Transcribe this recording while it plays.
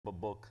a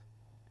book,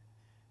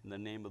 and the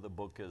name of the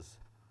book is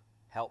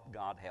Help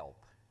God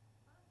Help.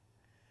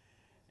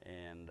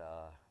 And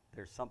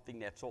there's something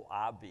that's so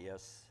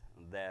obvious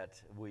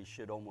that we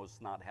should almost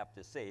not have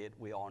to say it.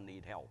 We all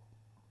need help.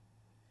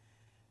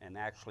 And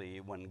actually,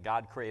 when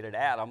God created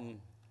Adam,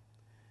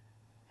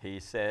 he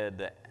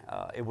said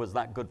it was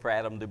not good for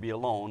Adam to be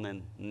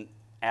alone, and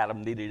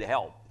Adam needed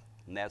help.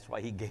 And that's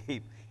why he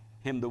gave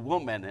him the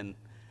woman. And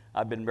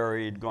I've been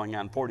married going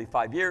on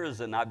 45 years,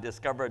 and I've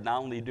discovered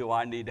not only do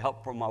I need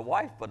help from my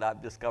wife, but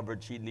I've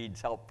discovered she needs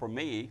help from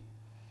me.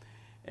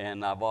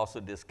 And I've also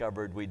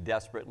discovered we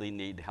desperately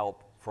need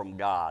help from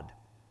God.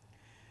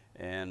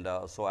 And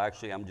so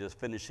actually I'm just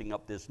finishing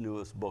up this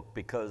newest book,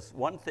 because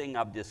one thing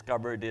I've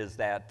discovered is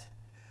that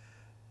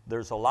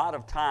there's a lot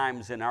of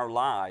times in our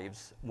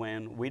lives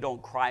when we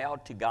don't cry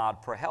out to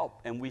God for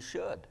help, and we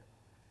should.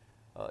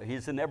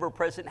 He's an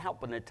ever-present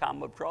help in a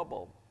time of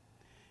trouble.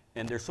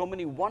 And there's so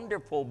many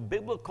wonderful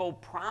biblical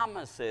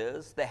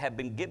promises that have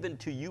been given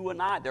to you and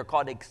I. They're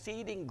called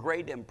exceeding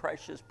great and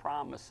precious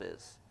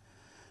promises.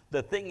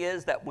 The thing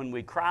is that when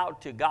we cry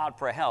out to God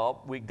for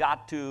help, we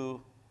got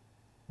to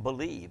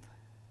believe.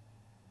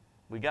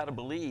 We got to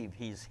believe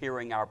He's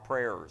hearing our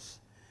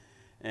prayers.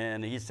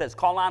 And He says,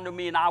 call unto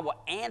me and I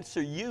will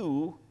answer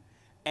you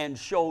and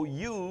show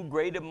you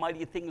great and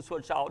mighty things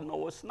which thou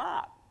knowest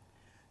not.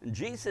 And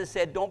Jesus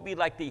said, don't be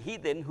like the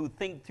heathen who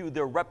think through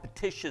their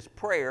repetitious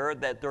prayer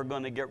that they're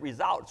going to get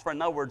results. For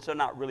in other words, they're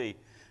not really,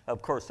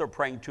 of course, they're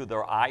praying to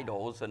their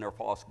idols and their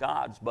false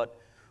gods. But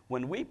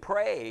when we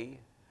pray,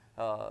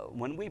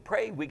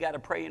 we got to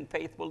pray in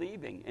faith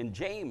believing. In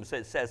James,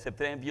 it says, if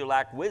any of you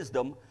lack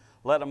wisdom,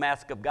 let him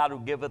ask of God,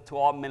 who giveth to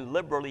all men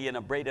liberally and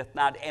upbraideth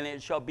not, and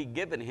it shall be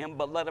given him.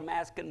 But let him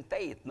ask in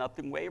faith,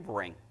 nothing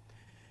wavering.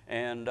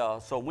 And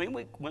so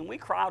when we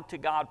cry out to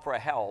God for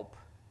help,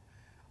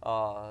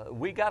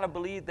 we got to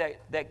believe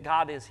that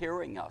God is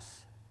hearing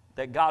us,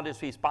 that God is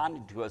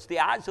responding to us. The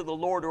eyes of the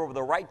Lord are over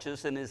the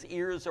righteous, and His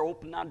ears are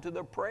open unto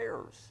their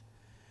prayers.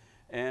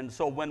 And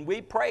so when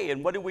we pray,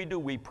 and what do?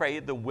 We pray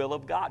the will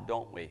of God,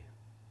 don't we?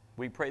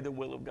 We pray the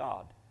will of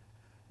God.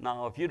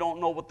 Now, if you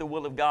don't know what the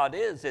will of God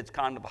is, it's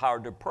kind of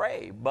hard to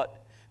pray.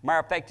 But matter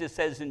of fact, it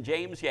says in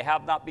James, you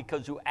have not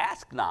because you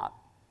ask not.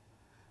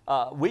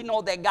 We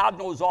know that God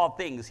knows all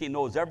things. He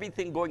knows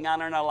everything going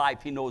on in our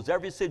life. He knows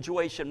every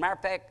situation. Matter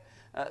of fact,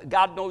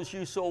 God knows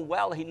you so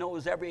well, He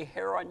knows every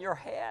hair on your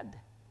head.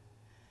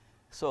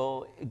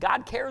 So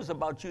God cares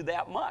about you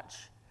that much.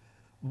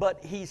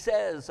 But He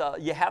says,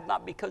 you have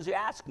not because you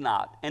ask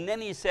not. And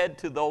then He said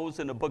to those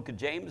in the book of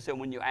James,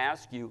 and when you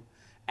ask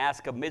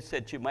amidst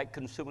that you might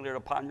consume it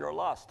upon your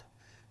lust.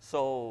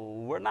 So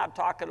we're not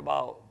talking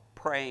about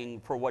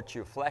praying for what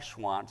your flesh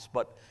wants,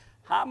 but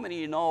how many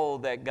of you know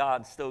that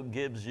God still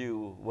gives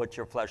you what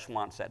your flesh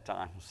wants at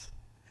times?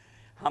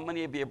 How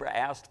many of you ever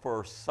asked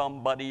for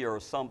somebody or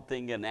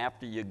something, and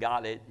after you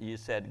got it, you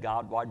said,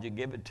 God, why'd you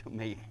give it to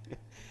me?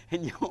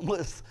 And you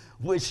almost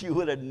wish you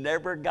would have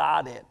never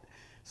got it.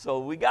 So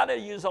we got to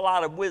use a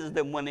lot of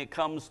wisdom when it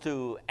comes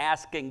to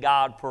asking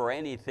God for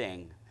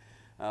anything,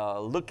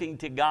 looking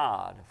to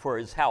God for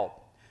His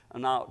help.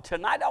 Now,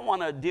 tonight I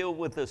want to deal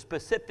with a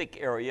specific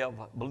area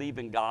of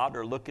believing God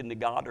or looking to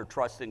God or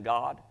trusting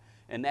God,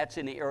 and that's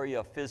in the area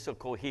of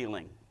physical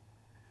healing.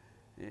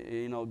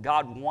 You know,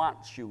 God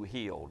wants you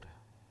healed.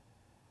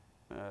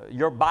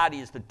 Your body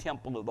is the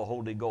temple of the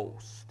Holy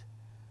Ghost.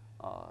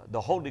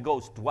 The Holy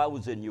Ghost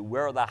dwells in you.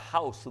 We're the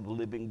house of the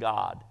living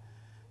God.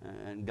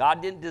 And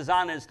God didn't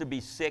design us to be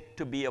sick,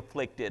 to be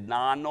afflicted.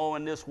 Now, I know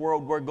in this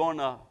world we're going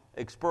to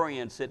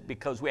experience it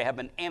because we have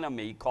an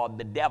enemy called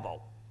the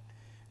devil.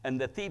 And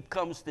the thief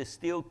comes to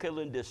steal, kill,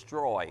 and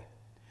destroy.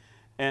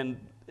 And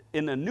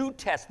in the New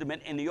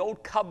Testament, in the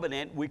Old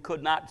Covenant, we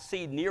could not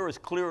see near as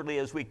clearly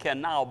as we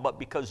can now, but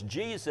because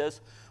Jesus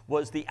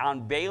was the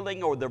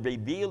unveiling or the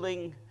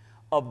revealing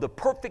of the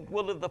perfect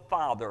will of the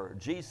Father.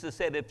 Jesus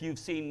said, if you've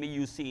seen me,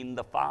 you've seen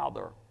the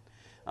Father.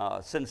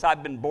 Since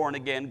I've been born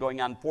again, going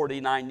on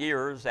 49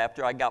 years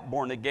after I got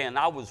born again,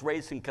 I was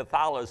raised in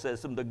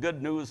Catholicism. The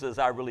good news is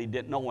I really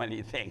didn't know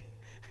anything.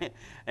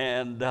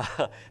 And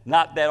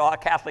not that all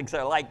Catholics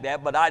are like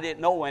that, but I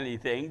didn't know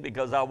anything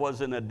because I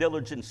wasn't a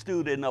diligent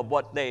student of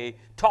what they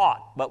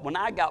taught. But when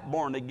I got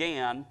born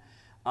again,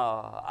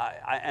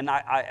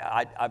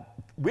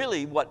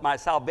 really what my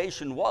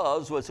salvation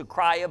was a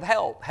cry of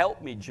help.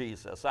 Help me,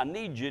 Jesus. I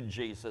need you,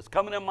 Jesus.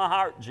 Come into my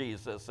heart,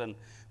 Jesus. And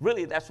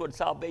really that's what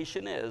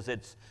salvation is.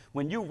 It's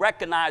when you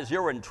recognize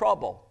you're in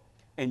trouble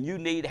and you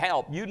need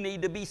help. You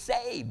need to be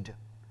saved.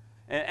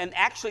 And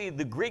actually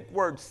the Greek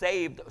word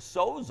saved,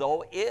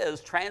 sozo,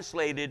 is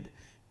translated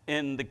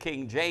in the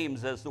King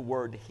James as the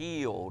word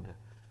healed.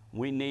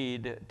 We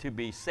need to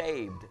be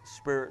saved,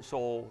 spirit,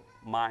 soul,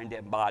 mind,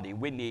 and body.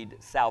 We need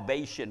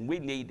salvation. We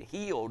need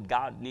healed.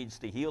 God needs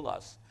to heal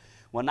us.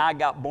 When I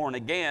got born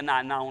again,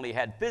 I not only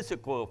had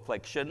physical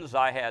afflictions,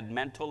 I had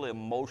mental,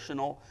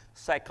 emotional,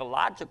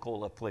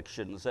 psychological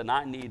afflictions, and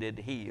I needed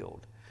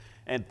healed.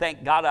 And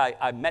thank God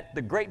I met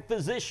the great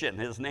physician.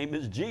 His name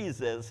is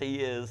Jesus.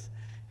 He is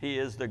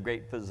the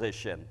great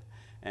physician.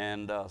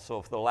 And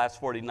so for the last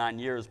 49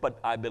 years, but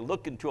I've been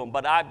looking to them.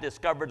 But I've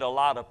discovered a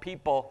lot of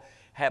people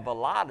have a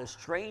lot of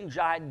strange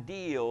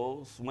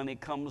ideals when it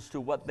comes to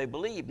what they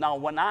believe. Now,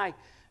 when I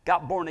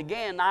got born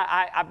again,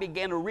 I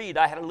began to read.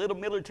 I had a little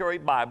military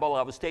Bible.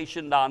 I was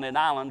stationed on an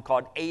island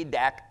called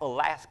Adak,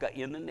 Alaska,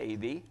 in the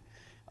Navy.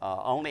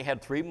 I only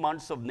had 3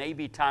 months of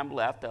Navy time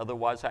left.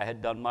 Otherwise, I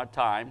had done my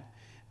time.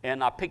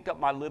 And I picked up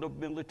my little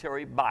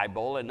military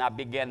Bible, and I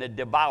began to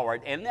devour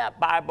it. And that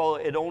Bible,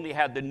 it only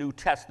had the New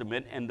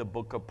Testament and the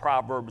book of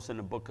Proverbs and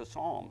the book of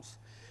Psalms.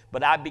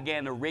 But I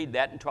began to read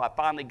that until I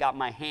finally got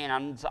my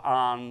hands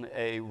on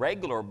a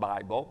regular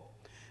Bible.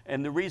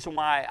 And the reason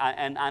why,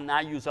 and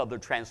I use other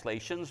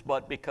translations,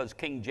 but because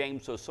King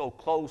James was so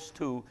close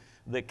to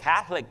the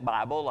Catholic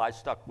Bible, I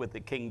stuck with the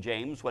King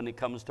James when it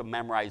comes to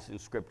memorizing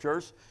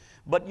scriptures.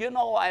 But you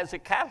know, as a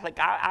Catholic,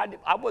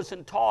 I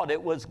wasn't taught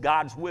it was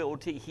God's will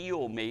to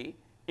heal me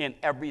in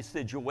every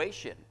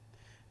situation.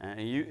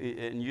 And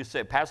you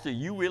say, Pastor,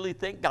 you really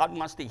think God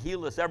wants to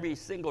heal us every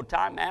single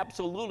time?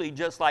 Absolutely,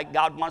 just like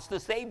God wants to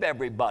save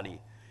everybody.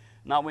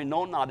 Now, we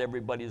know not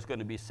everybody is going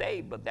to be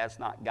saved, but that's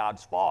not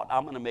God's fault.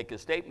 I'm going to make a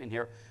statement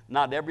here.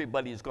 Not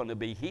everybody is going to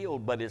be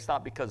healed, but it's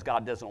not because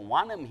God doesn't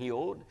want them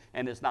healed,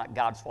 and it's not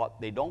God's fault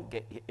they don't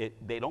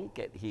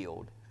get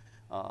healed.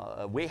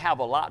 We have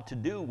a lot to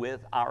do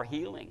with our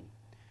healing.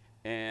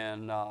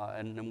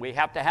 And we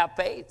have to have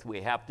faith.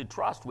 We have to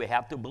trust. We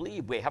have to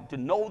believe. We have to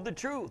know the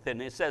truth.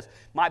 And it says,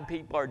 my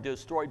people are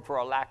destroyed for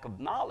a lack of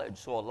knowledge.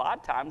 So a lot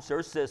of times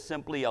there's just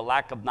simply a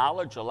lack of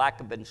knowledge, a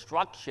lack of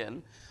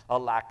instruction, a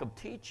lack of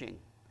teaching.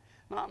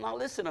 Now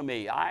listen to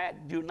me. I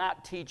do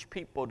not teach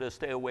people to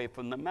stay away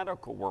from the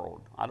medical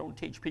world. I don't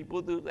teach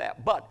people to do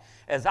that. But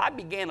as I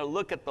began to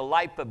look at the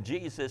life of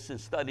Jesus and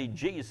study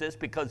Jesus,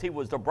 because he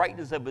was the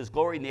brightness of his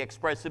glory and the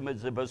express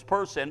image of his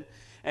person,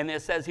 and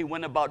it says he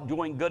went about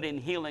doing good and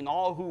healing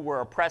all who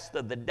were oppressed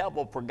of the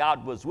devil, for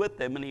God was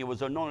with him, and he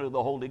was anointed of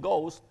the Holy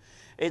Ghost.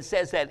 It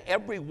says that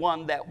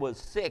everyone that was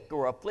sick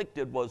or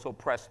afflicted was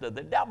oppressed of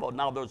the devil.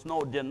 Now, there's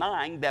no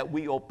denying that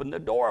we open the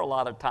door a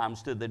lot of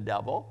times to the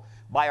devil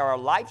by our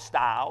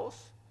lifestyles,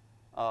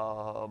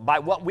 by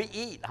what we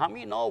eat. How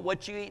many know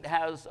what you eat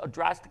has a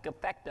drastic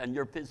effect on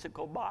your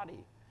physical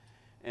body?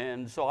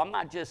 And so I'm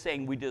not just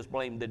saying we just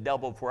blame the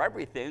devil for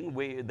everything.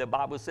 The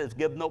Bible says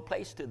give no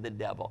place to the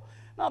devil.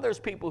 Now, there's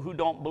people who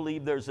don't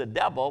believe there's a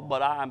devil,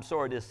 but I'm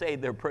sorry to say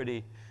they're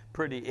pretty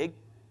ignorant,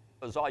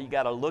 because all you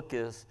got to look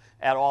is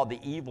at all the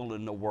evil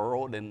in the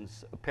world, and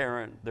it's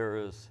apparent there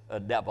is a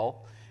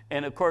devil.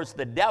 And of course,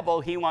 the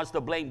devil, he wants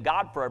to blame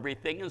God for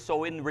everything. And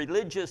so in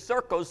religious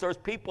circles, there's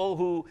people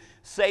who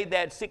say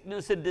that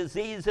sickness and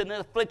disease and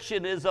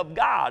affliction is of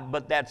God.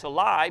 But that's a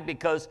lie,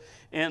 because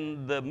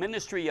in the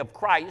ministry of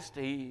Christ,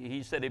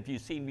 he said, if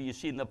you've seen me, you've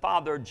seen the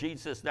Father.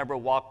 Jesus never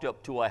walked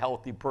up to a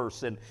healthy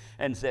person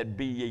and said,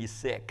 be ye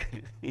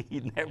sick.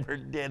 He never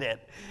did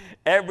it.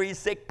 Every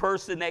sick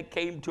person that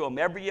came to him,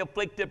 every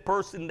afflicted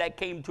person that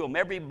came to him,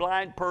 every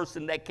blind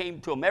person that came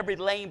to him, every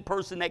lame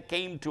person that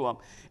came to him,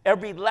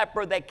 every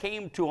leper that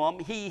came to him,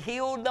 he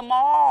healed them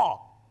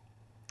all,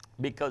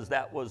 because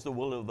that was the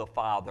will of the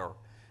Father.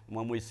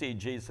 When we see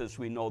Jesus,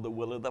 we know the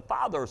will of the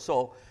Father.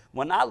 So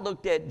when I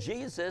looked at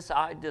Jesus,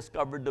 I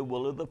discovered the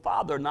will of the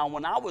Father. Now,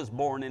 when I was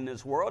born in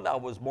this world, I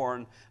was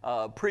born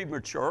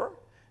premature,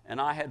 and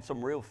I had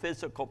some real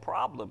physical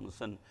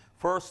problems. And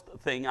first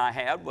thing I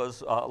had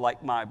was,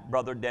 like my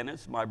brother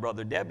Dennis, my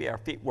brother Debbie, our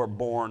feet were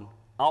born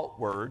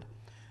outward.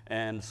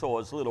 And so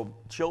as little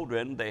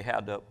children, they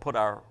had to put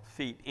our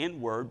feet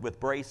inward with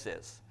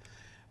braces.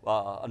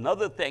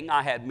 Another thing,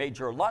 I had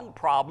major lung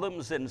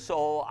problems, and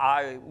so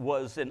I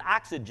was in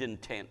oxygen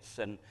tents.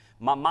 And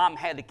my mom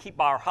had to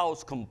keep our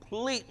house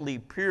completely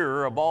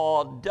pure of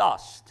all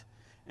dust.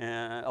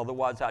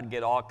 Otherwise, I'd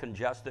get all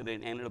congested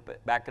and ended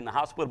up back in the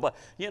hospital. But,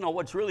 you know,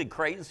 what's really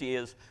crazy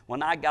is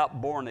when I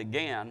got born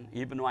again,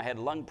 even though I had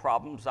lung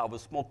problems, I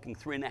was smoking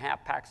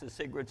 3.5 packs of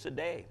cigarettes a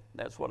day.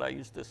 That's what I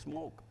used to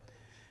smoke.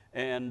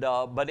 And,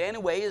 but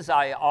anyways,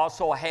 I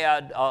also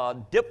had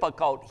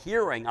difficult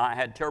hearing. I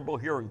had terrible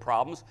hearing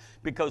problems,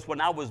 because when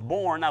I was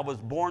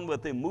born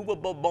with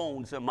immovable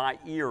bones in my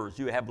ears.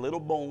 You have little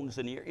bones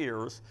in your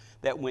ears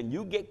that when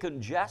you get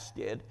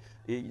congested,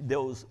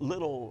 those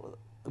little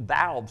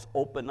valves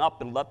open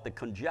up and let the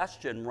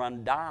congestion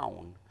run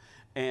down.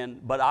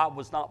 But I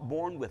was not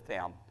born with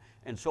them.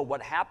 And so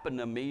what happened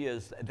to me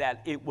is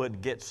that it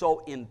would get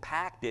so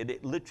impacted,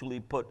 it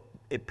literally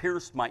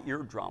pierced my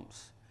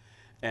eardrums.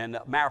 And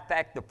matter of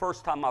fact, the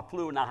first time I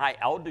flew in a high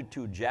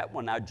altitude jet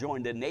when I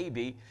joined the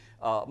Navy,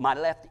 my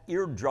left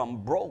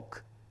eardrum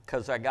broke,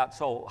 because I got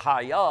so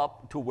high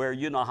up to where,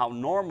 you know how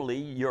normally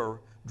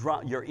your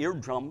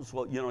eardrums,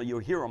 well, you know, you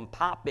hear them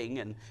popping,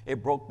 and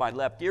it broke my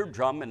left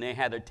eardrum, and they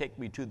had to take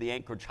me to the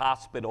Anchorage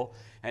Hospital,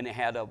 and they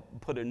had to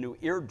put a new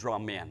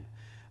eardrum in.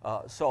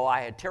 So I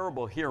had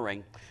terrible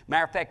hearing.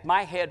 Matter of fact,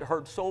 my head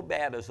hurt so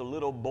bad as a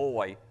little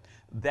boy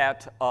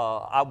that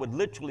I would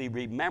literally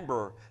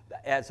remember,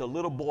 as a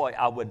little boy,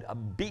 I would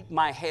beat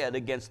my head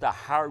against a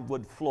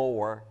hardwood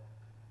floor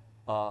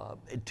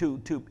to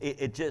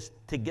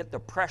get the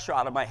pressure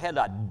out of my head,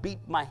 I'd beat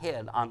my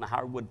head on the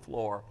hardwood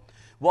floor.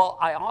 Well,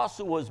 I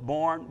also was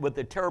born with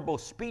a terrible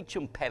speech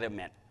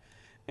impediment.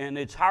 And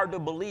it's hard to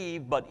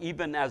believe, but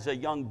even as a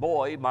young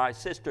boy, my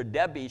sister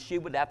Debbie, she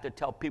would have to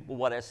tell people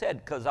what I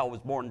said because I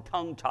was born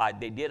tongue-tied.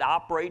 They did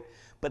operate,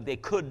 but they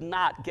could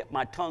not get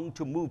my tongue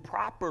to move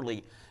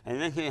properly. And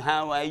this is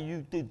how I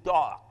used to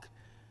talk.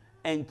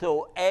 And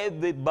so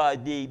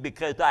everybody,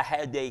 because I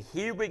had a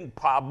hearing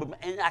problem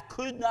and I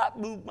could not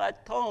move my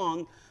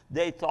tongue,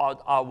 they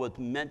thought I was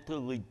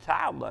mentally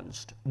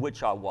challenged,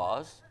 which I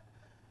was,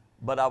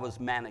 but I was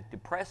manic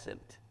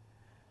depressant.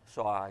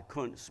 So I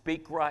couldn't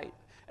speak right.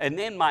 And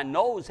then my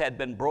nose had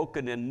been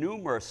broken in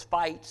numerous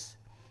fights.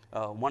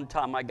 One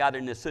time I got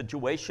in a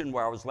situation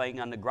where I was laying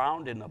on the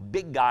ground and a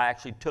big guy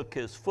actually took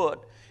his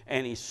foot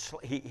and he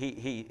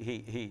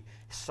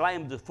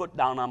slammed his foot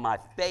down on my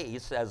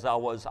face as I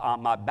was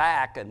on my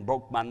back and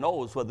broke my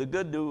nose. Well, the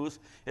good news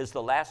is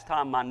the last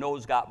time my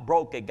nose got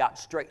broke, it got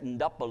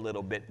straightened up a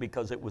little bit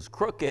because it was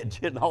crooked,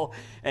 you know.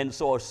 And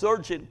so a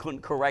surgeon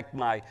couldn't correct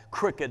my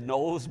crooked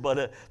nose,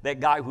 but that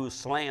guy who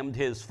slammed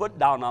his foot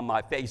down on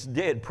my face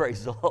did,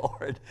 praise the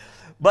Lord.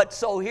 But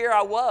so here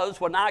I was,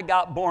 when I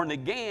got born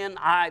again,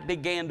 I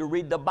began to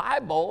read the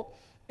Bible,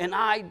 and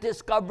I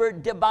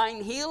discovered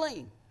divine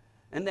healing,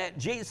 and that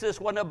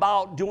Jesus went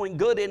about doing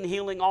good and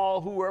healing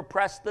all who were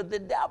oppressed of the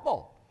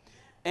devil.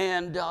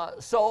 And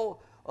so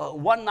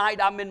one night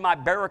I'm in my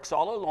barracks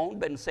all alone,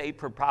 been saved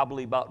for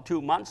probably about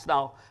 2 months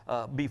now.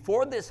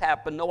 Before this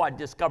happened, though, I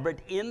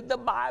discovered in the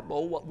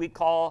Bible what we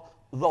call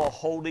the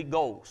Holy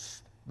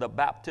Ghost, the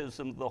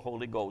baptism of the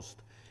Holy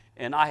Ghost.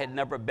 And I had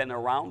never been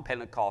around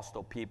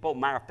Pentecostal people.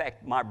 Matter of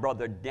fact, my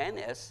brother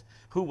Dennis,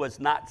 who was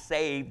not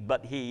saved,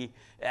 but he,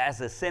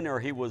 as a sinner,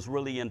 he was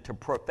really into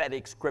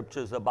prophetic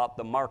scriptures about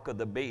the mark of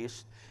the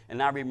beast.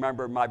 And I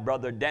remember my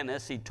brother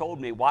Dennis, he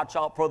told me, watch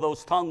out for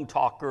those tongue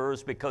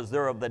talkers because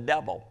they're of the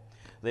devil.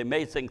 The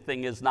amazing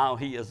thing is now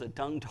he is a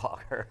tongue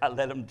talker. I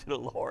led him to the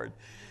Lord.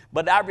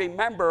 But I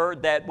remember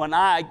that when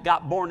I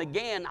got born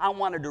again, I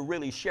wanted to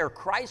really share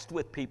Christ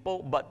with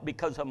people, but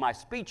because of my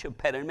speech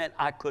impediment,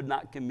 I could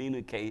not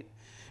communicate.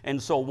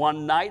 And so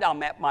one night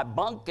I'm at my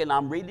bunk and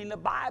I'm reading the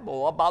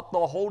Bible about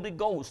the Holy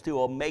Ghost who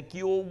will make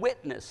you a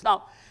witness.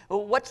 Now,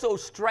 what's so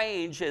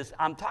strange is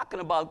I'm talking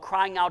about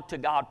crying out to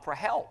God for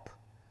help.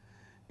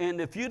 And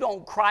if you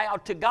don't cry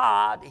out to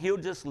God, He'll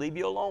just leave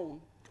you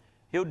alone.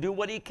 He'll do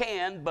what He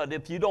can, but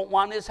if you don't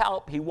want His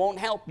help, He won't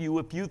help you.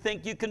 If you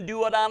think you can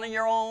do it on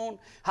your own,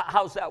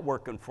 how's that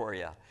working for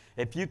you?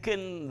 If you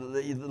can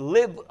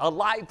live a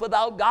life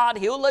without God,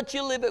 He'll let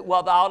you live it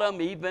without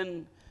Him,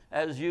 even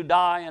as you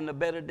die in the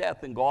bed of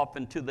death and go off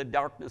into the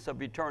darkness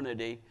of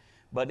eternity.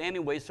 But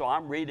anyway, so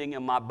I'm reading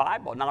in my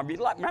Bible. Now,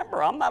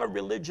 remember, I'm not a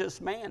religious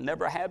man,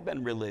 never had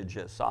been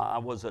religious. I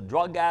was a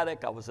drug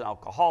addict, I was an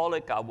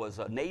alcoholic, I was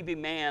a Navy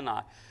man,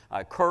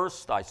 I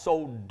cursed, I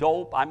sold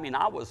dope. I mean,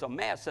 I was a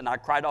mess, and I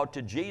cried out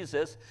to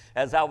Jesus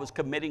as I was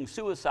committing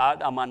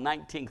suicide on my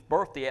 19th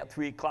birthday at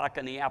 3 o'clock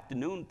in the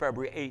afternoon,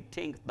 February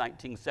 18th,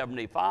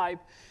 1975.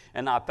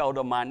 And I fell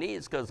to my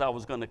knees because I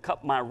was going to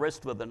cut my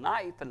wrist with a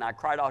knife, and I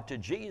cried out to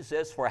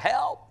Jesus for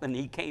help, and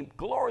He came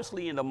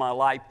gloriously into my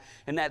life.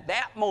 And at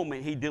that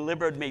moment, He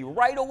delivered me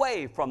right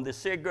away from the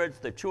cigarettes,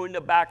 the chewing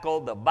tobacco,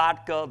 the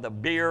vodka, the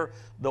beer,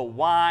 the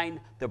wine,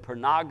 the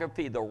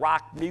pornography, the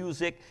rock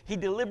music. He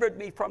delivered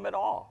me from it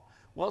all.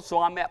 Well,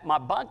 so I'm at my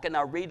bunk, and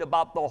I read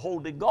about the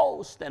Holy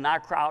Ghost, and I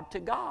cry out to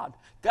God.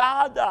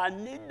 God, I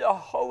need the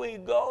Holy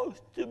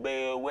Ghost to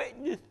be a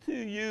witness to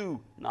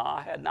you. No,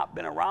 I had not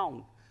been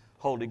around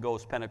Holy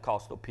Ghost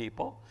Pentecostal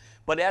people.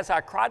 But as I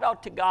cried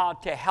out to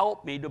God to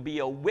help me to be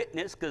a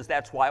witness, because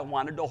that's why I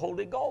wanted the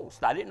Holy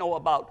Ghost. I didn't know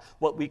about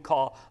what we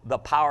call the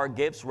power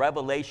gifts,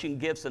 revelation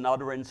gifts, and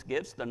utterance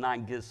gifts, the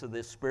 9 gifts of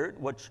the Spirit,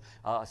 which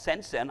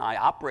since then I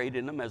operate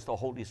in them as the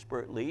Holy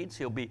Spirit leads.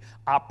 He'll be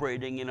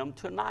operating in them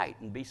tonight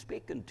and be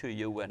speaking to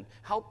you and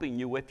helping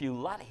you if you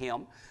let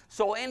Him.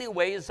 So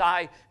anyways,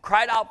 I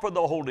cried out for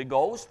the Holy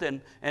Ghost,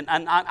 and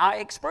I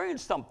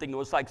experienced something. It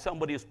was like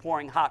somebody was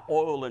pouring hot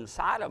oil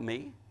inside of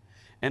me.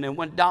 And it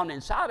went down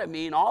inside of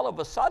me, and all of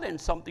a sudden,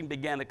 something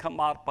began to come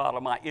out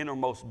of my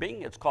innermost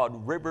being. It's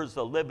called rivers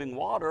of living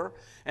water,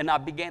 and I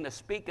began to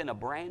speak in a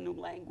brand new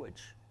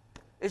language.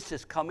 It's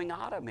just coming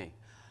out of me.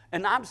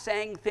 And I'm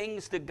saying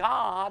things to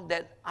God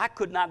that I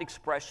could not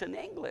express in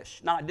English.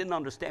 Now, I didn't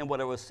understand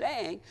what I was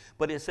saying,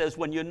 but it says,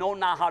 when you know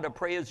not how to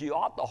pray as you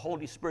ought, the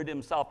Holy Spirit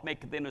Himself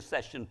maketh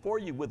intercession for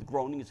you with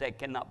groanings that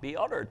cannot be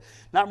uttered.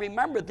 Now,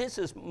 remember, this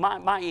is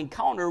my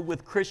encounter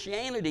with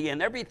Christianity,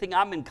 and everything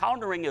I'm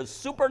encountering is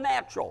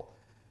supernatural.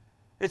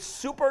 It's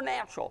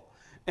supernatural.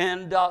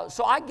 And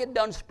so I get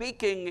done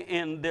speaking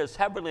in this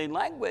heavenly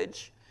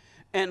language,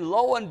 and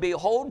lo and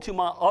behold, to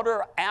my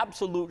utter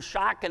absolute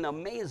shock and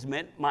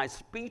amazement, my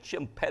speech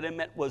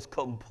impediment was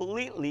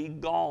completely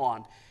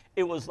gone.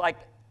 It was like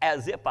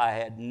as if I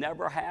had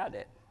never had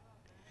it.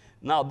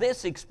 Now,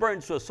 this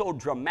experience was so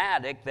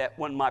dramatic that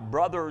when my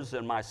brothers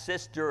and my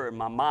sister and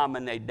my mom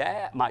and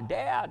my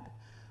dad,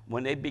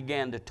 when they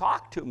began to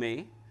talk to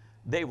me,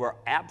 They were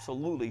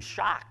absolutely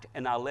shocked,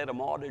 and I led them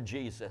all to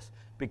Jesus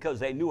because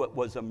they knew it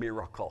was a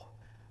miracle.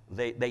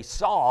 They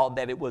saw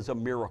that it was a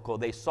miracle.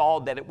 They saw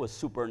that it was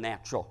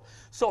supernatural.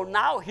 So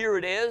now here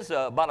it is,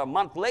 about a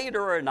month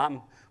later, and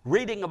I'm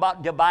reading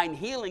about divine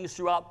healings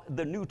throughout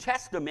the New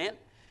Testament.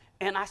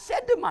 And I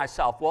said to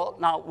myself, well,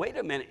 now, wait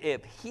a minute.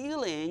 If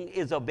healing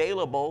is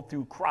available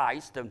through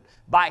Christ and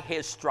by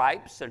his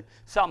stripes, and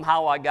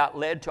somehow I got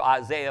led to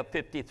Isaiah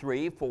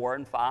 53, 4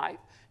 and 5.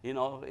 You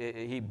know,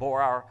 he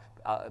bore our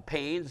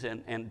pains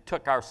and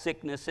took our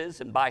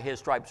sicknesses, and by his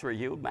stripes we're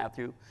healed,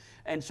 Matthew.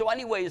 And so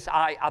anyways,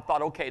 I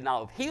thought, okay,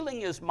 now if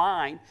healing is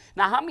mine,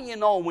 now how many of you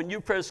know when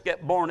you first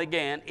get born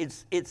again,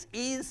 it's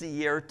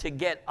easier to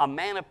get a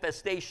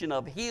manifestation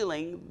of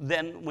healing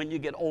than when you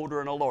get older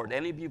in the Lord?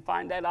 Any of you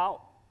find that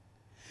out?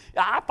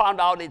 I found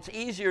out it's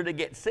easier to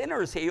get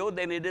sinners healed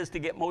than it is to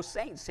get most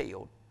saints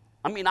healed.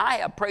 I mean, I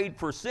have prayed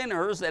for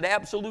sinners that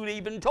absolutely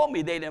even told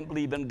me they didn't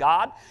believe in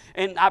God,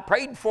 and I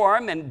prayed for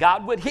them, and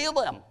God would heal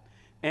them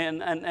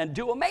and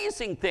do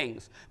amazing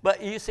things.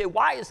 But you say,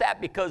 why is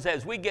that? Because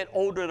as we get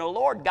older in the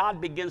Lord,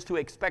 God begins to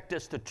expect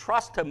us to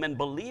trust him and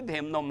believe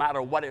him no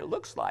matter what it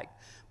looks like.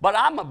 But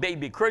I'm a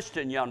baby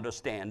Christian, you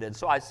understand, and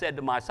so I said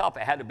to myself,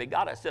 it had to be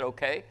God. I said,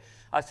 okay.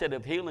 I said,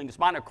 if healing is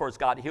mine, of course,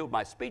 God healed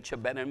my speech a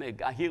bit, and if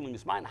healing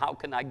is mine, how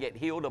can I get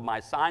healed of my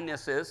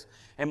sinuses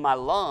and my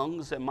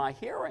lungs and my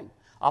hearing?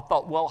 I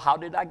thought, well, how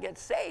did I get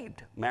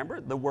saved?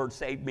 Remember, the word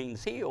saved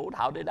means healed.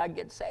 How did I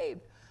get saved?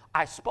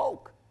 I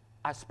spoke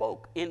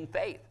in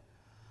faith.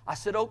 I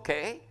said,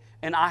 okay.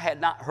 And I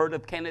had not heard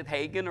of Kenneth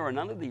Hagin or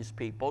none of these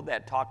people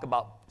that talk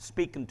about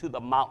speaking to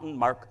the mountain.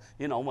 Mark,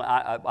 you know,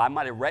 I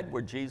might have read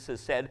where Jesus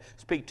said,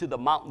 speak to the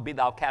mountain, be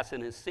thou cast in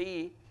the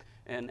sea.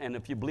 And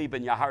if you believe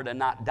in your heart and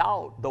not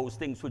doubt, those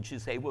things which you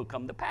say will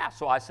come to pass.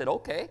 So I said,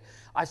 okay.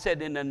 I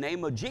said, in the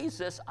name of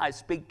Jesus, I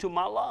speak to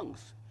my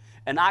lungs.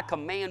 And I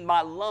command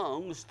my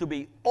lungs to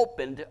be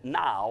opened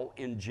now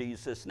in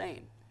Jesus'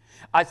 name.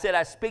 I said,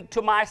 I speak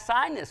to my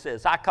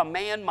sinuses. I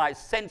command my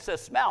sense of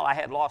smell. I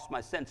had lost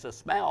my sense of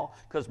smell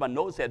because my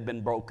nose had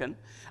been broken.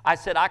 I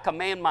said, I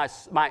command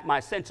my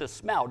sense of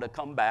smell to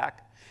come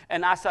back.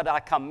 And I said, I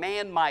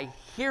command my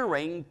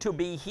hearing to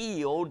be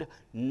healed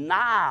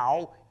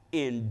now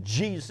in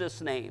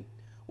Jesus' name.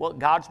 Well,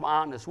 God's my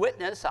honest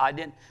witness.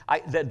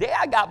 The day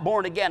I got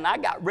born again, I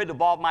got rid of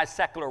all my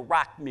secular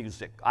rock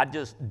music. I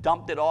just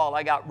dumped it all.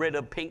 I got rid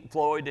of Pink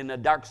Floyd and the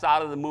Dark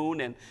Side of the Moon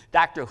and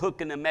Dr.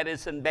 Hook and the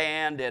Medicine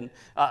Band and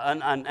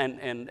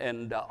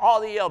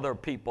all the other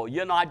people.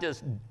 You know, I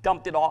just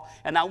dumped it all.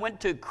 And I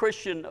went to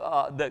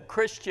the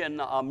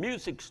Christian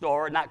music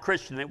store. Not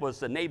Christian, it was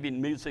the Navy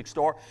music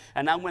store.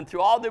 And I went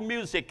through all the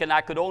music, and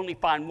I could only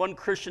find one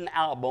Christian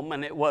album,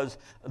 and it was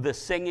the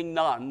singing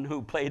nun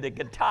who played a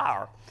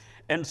guitar.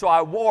 And so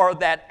I wore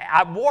that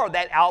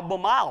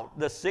album out,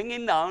 the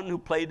singing nun who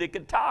played the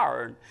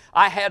guitar. And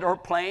I had her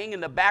playing in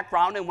the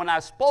background, and when I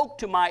spoke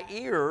to my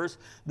ears,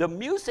 the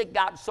music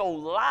got so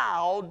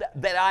loud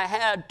that I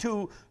had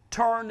to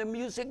turn the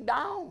music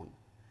down.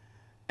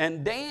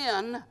 And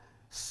then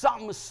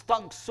something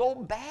stunk so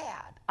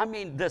bad. I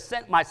mean,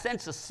 my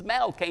sense of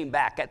smell came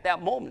back at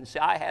that moment. See,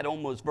 I had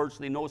almost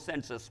virtually no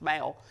sense of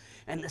smell.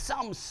 And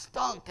something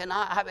stunk, and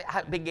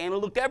I began to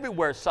look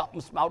everywhere.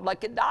 Something smelled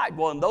like it died.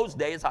 Well, in those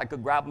days, I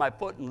could grab my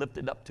foot and lift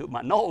it up to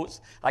my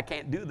nose. I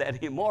can't do that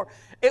anymore.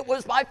 It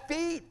was my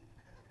feet.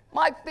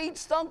 My feet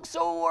stunk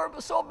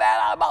so bad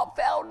I about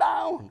fell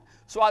down.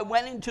 So I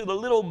went into the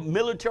little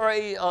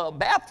military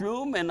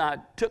bathroom, and I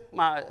took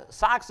my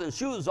socks and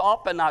shoes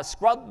off, and I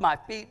scrubbed my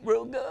feet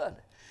real good.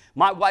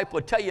 My wife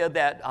would tell you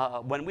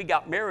that when we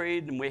got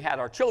married and we had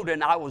our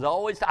children,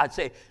 I'd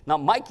say, now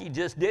Mikey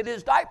just did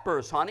his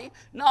diapers, honey.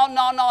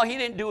 No, he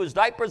didn't do his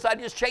diapers. I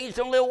just changed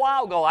them a little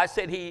while ago. I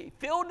said he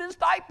filled his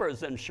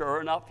diapers, and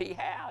sure enough, he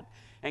had.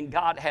 And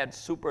God had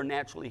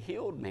supernaturally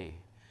healed me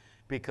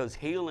because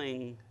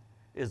healing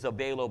is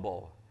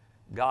available.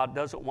 God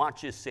doesn't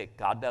want you sick.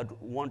 God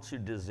doesn't want you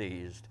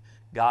diseased.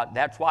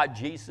 That's why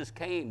Jesus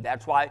came.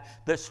 That's why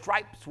the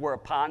stripes were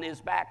upon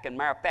his back. And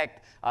matter of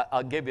fact,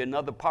 I'll give you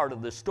another part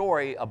of the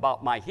story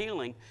about my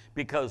healing,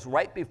 because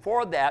right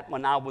before that,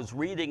 when I was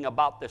reading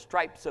about the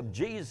stripes of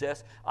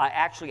Jesus, I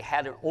actually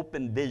had an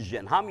open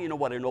vision. How many of you know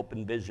what an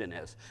open vision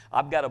is?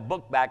 I've got a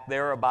book back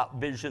there about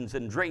visions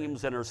and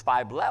dreams, and there's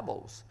 5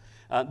 levels.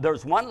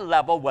 There's one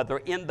level, whether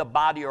in the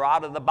body or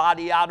out of the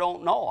body, I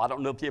don't know. I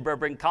don't know if you've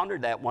ever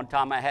encountered that. One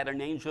time I had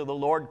an angel of the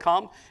Lord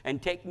come and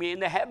take me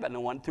into heaven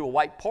and went through a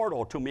white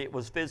portal. To me, it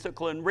was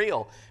physical and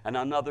real. And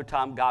another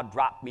time, God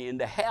dropped me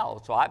into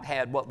hell. So I've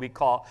had what we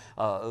call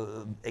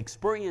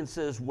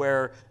experiences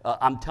where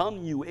I'm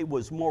telling you it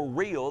was more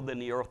real than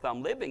the earth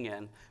I'm living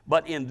in.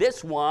 But in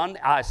this one,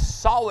 I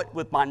saw it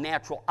with my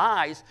natural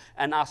eyes,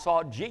 and I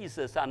saw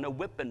Jesus on the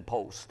whipping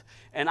post.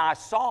 And I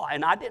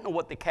didn't know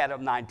what the cat of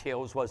 9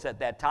 tails was at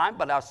that time,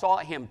 but I saw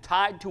him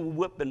tied to a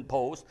whipping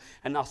post,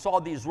 and I saw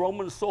these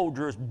Roman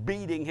soldiers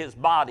beating his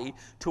body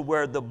to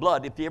where the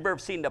blood, if you ever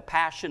seen the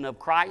Passion of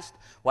Christ,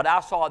 what I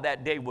saw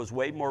that day was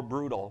way more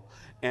brutal.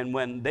 And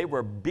when they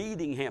were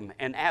beating him,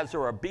 and as they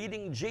were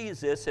beating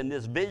Jesus in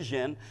this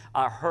vision,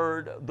 I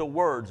heard the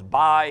words,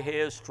 by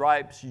his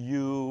stripes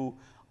you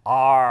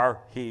are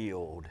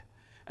healed.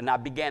 And I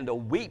began to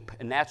weep,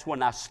 and that's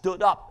when I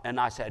stood up and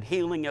I said,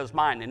 healing is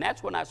mine. And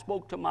that's when I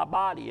spoke to my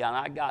body and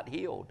I got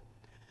healed.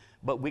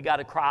 But we got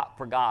to cry out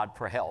for God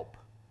for help.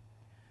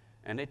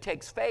 And it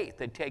takes faith.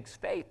 It takes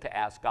faith to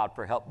ask God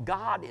for help.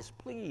 God is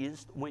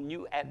pleased when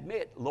you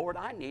admit, Lord,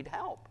 I need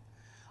help.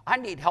 I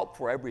need help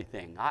for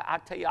everything. I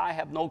tell you, I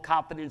have no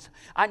confidence.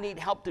 I need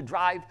help to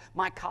drive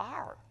my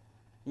car.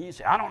 You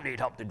say, I don't need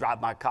help to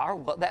drive my car.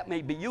 Well, that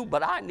may be you,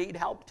 but I need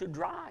help to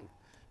drive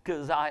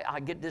because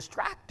I get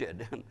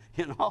distracted.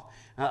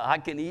 I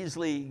can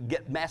easily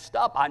get messed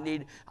up. I've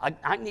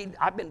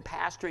been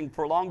pastoring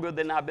for longer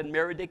than I've been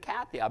married to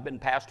Kathy. I've been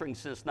pastoring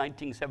since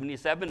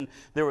 1977.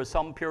 There were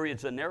some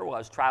periods in there where I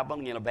was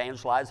traveling and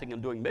evangelizing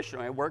and doing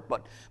missionary work,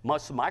 but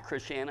most of my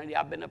Christianity,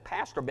 I've been a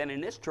pastor, been in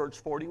this church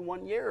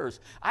 41 years.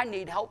 I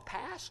need help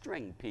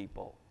pastoring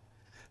people.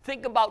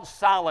 Think about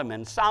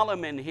Solomon.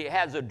 Solomon, he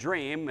has a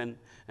dream, and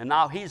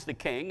now he's the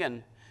king,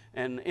 and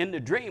in the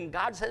dream,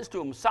 God says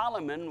to him,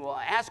 Solomon, well,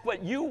 ask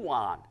what you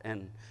want.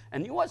 And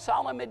you know what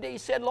Solomon did? He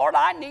said, Lord,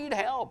 I need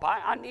help.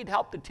 I need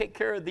help to take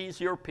care of these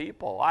your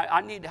people.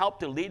 I need help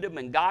to lead them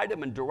and guide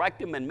them and direct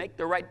them and make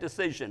the right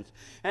decisions.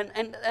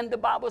 And the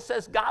Bible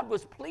says God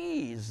was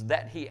pleased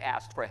that he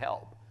asked for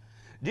help.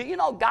 Do you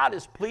know God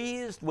is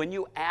pleased when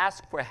you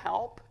ask for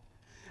help?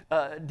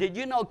 Did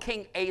you know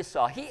King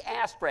Asa? He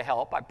asked for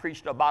help. I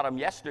preached about him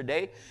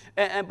yesterday.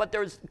 But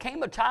there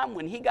came a time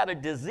when he got a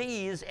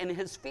disease in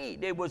his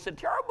feet. It was a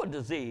terrible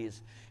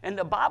disease. And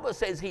the Bible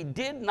says he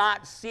did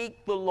not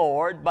seek the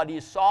Lord, but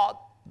he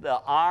sought the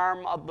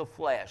arm of the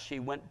flesh. He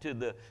went to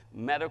the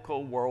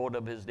medical world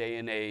of his day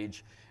and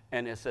age.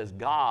 And it says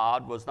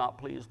God was not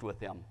pleased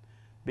with him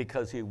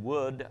because he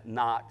would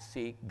not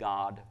seek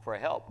God for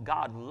help.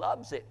 God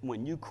loves it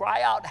when you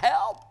cry out,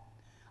 help.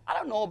 I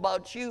don't know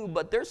about you,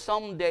 but there's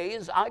some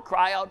days I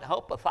cry out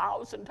help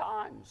 1,000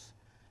 times.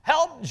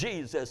 Help,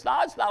 Jesus.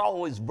 Now, it's not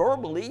always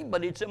verbally,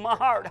 but it's in my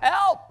heart.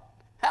 Help.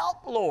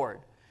 Help, Lord.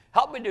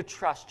 Help me to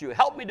trust you.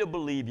 Help me to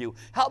believe you.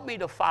 Help me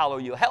to follow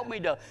you. Help me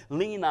to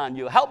lean on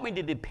you. Help me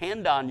to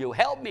depend on you.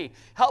 Help me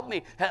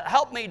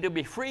to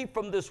be free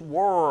from this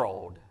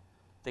world.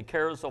 The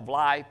cares of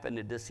life and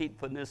the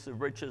deceitfulness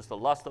of riches, the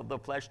lust of the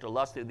flesh, the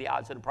lust of the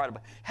eyes, and the pride of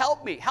life.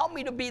 Help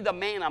me to be the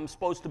man I'm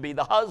supposed to be,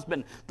 the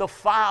husband, the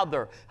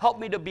father. Help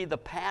me to be the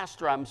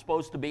pastor I'm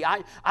supposed to be.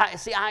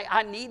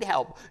 I need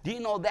help. Do you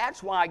know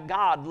that's why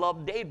God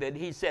loved David?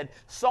 He said,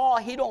 Saul,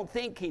 he don't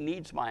think he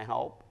needs my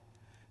help.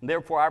 And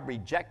therefore, I've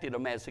rejected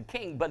him as a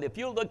king. But if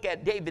you look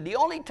at David, the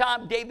only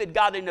time David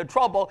got into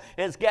trouble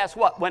is, guess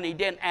what? When he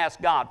didn't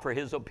ask God for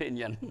his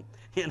opinion.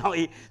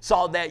 He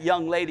saw that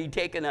young lady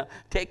taking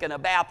a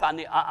bath on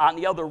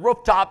the other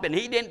rooftop, and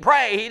he didn't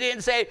pray. He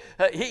didn't say,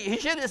 he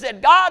should have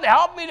said, God,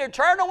 help me to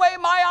turn away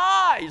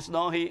my eyes.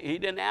 No, he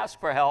didn't ask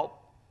for help.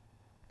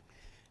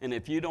 And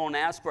if you don't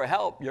ask for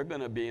help, you're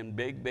going to be in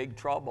big, big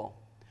trouble.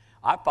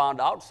 I found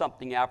out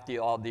something after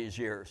all these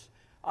years.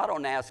 I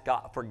don't ask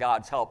God for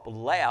God's help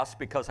less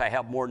because I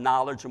have more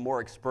knowledge and more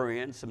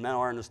experience and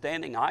more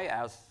understanding. I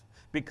ask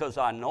because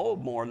I know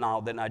more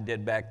now than I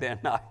did back then.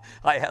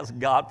 I ask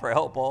God for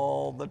help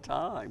all the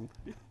time.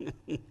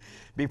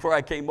 Before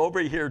I came over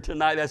here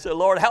tonight, I said,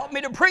 Lord, help me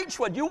to preach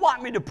what you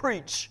want me to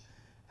preach.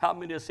 Help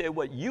me to say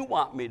what you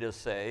want me to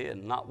say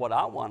and not what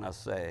I want to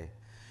say.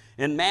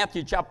 In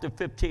Matthew chapter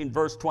 15,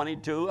 verse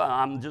 22,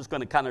 I'm just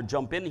going to kind of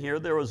jump in here.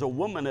 There was a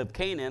woman of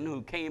Canaan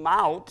who came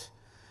out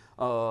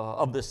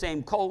of the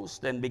same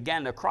coast and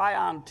began to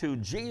cry unto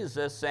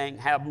Jesus, saying,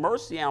 have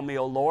mercy on me,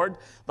 O Lord,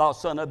 thou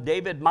son of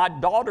David. My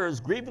daughter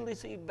is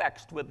grievously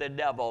vexed with the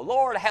devil.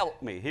 Lord,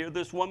 help me. Here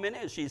this woman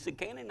is. She's a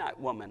Canaanite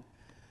woman.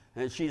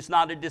 And she's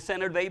not a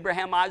descendant of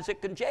Abraham,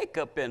 Isaac, and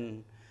Jacob.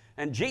 And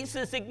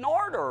Jesus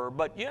ignored her.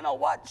 But you know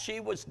what?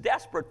 She was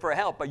desperate for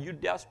help. Are you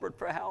desperate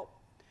for help?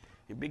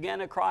 He began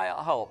to cry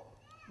out, help.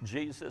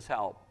 Jesus,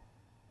 help.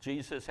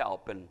 Jesus,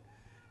 help.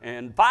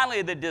 And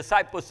finally the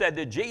disciples said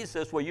to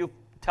Jesus, will you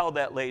tell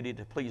that lady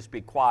to please be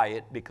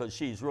quiet because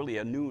she's really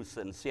a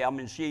nuisance. See, I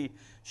mean, she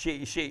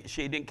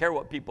didn't care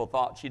what people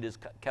thought. She just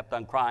kept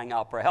on crying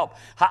out for help.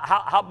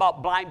 How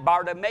about blind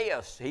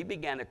Bartimaeus? He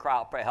began to cry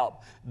out for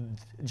help.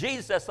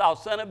 Jesus, thou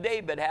son of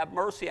David, have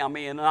mercy on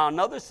me. And in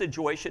another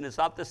situation, it's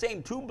not the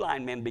same. Two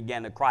blind men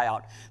began to cry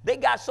out. They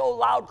got so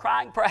loud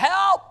crying for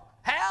help,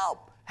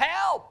 help,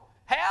 help,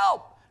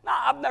 help. Now,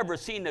 I've never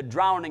seen a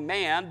drowning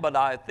man, but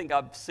I think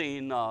I've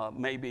seen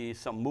maybe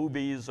some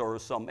movies or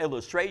some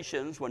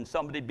illustrations when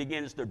somebody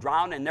begins to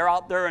drown and they're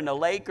out there in the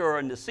lake or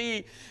in the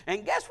sea.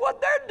 And guess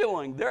what they're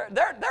doing? They're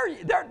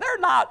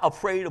not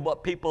afraid of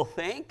what people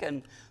think.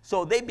 And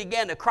so they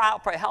began to cry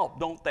out for help,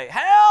 don't they?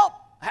 Help!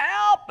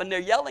 Help! And they're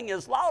yelling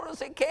as loud as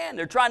they can.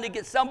 They're trying to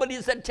get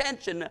somebody's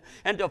attention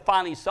until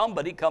finally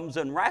somebody comes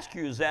and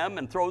rescues them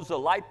and throws a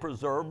life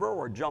preserver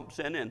or jumps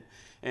in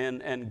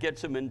and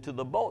gets them into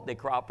the boat. They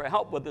cry out for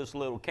help with this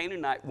little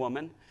Canaanite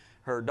woman.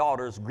 Her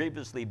daughter's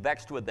grievously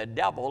vexed with the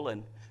devil,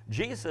 and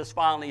Jesus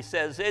finally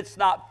says, it's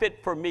not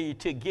fit for me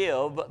to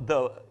give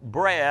the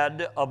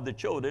bread of the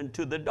children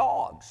to the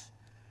dogs.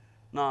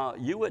 Now,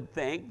 you would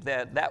think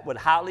that that would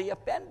highly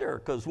offend her,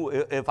 because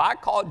if I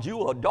called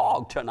you a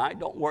dog tonight,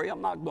 don't worry,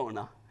 I'm not going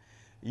to.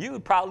 You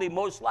would probably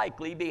most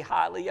likely be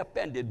highly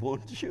offended,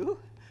 wouldn't you?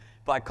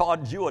 If I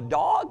called you a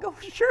dog, oh,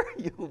 sure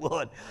you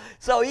would.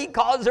 So he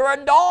calls her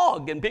a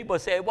dog, and people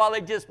say, well,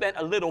 it just meant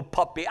a little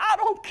puppy. I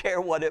don't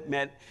care what it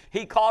meant.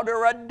 He called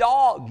her a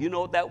dog. You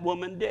know what that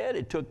woman did?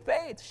 It took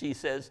faith. She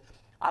says,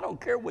 I don't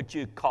care what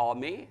you call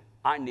me.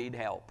 I need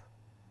help.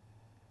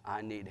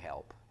 I need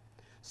help.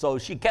 So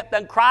she kept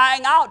on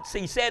crying out.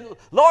 She said,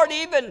 Lord,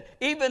 even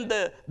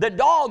the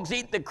dogs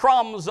eat the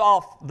crumbs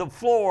off the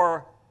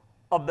floor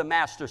of the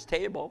master's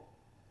table.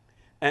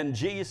 And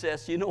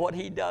Jesus, you know what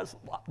he does?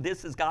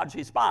 This is God's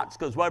response,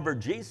 because whatever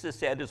Jesus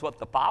said is what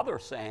the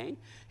Father's saying.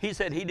 He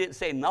said he didn't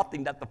say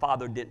nothing that the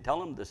Father didn't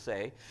tell him to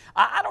say.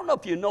 I don't know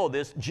if you know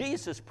this.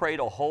 Jesus prayed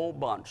a whole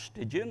bunch.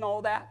 Did you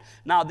know that?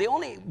 Now, the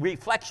only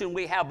reflection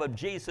we have of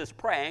Jesus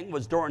praying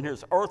was during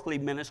his earthly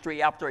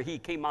ministry after he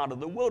came out of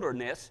the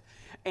wilderness.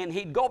 And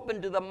he'd go up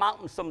into the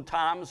mountain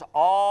sometimes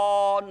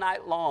all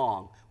night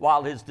long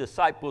while his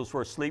disciples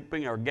were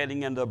sleeping or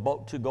getting in the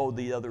boat to go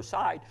the other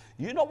side.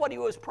 You know what he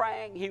was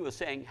praying? He was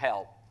saying,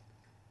 help.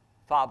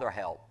 Father,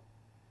 help.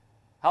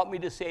 Help me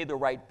to say the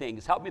right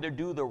things. Help me to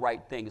do the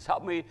right things.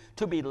 Help me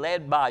to be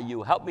led by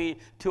you. Help me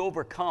to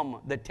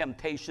overcome the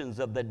temptations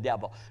of the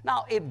devil.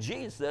 Now, if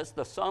Jesus,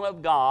 the Son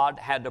of God,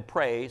 had to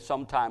pray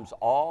sometimes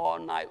all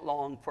night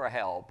long for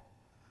help,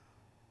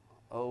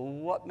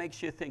 what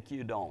makes you think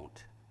you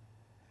don't?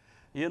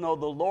 You know,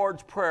 the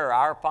Lord's Prayer,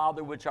 our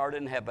Father which art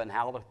in heaven,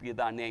 hallowed be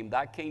thy name.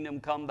 Thy kingdom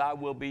come, thy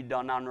will be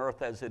done on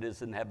earth as it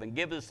is in heaven.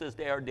 Give us this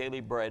day our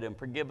daily bread, and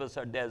forgive us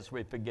our debts,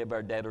 we forgive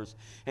our debtors.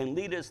 And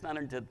lead us not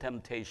into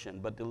temptation,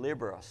 but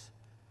deliver us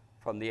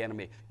from the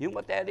enemy. You know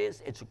what that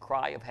is? It's a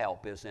cry of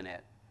help, isn't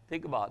it?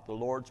 Think about the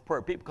Lord's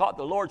Prayer. People call it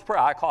the Lord's Prayer.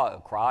 I call it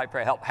a cry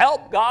for help.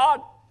 Help,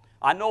 God.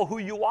 I know who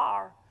you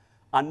are.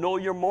 I know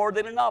you're more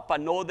than enough. I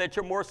know that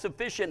you're more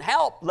sufficient.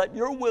 Help. Let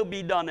your will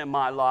be done in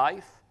my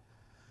life.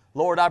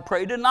 Lord, I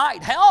pray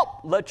tonight, help.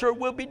 Let your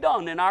will be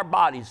done in our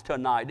bodies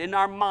tonight, in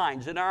our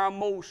minds, in our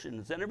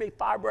emotions, in every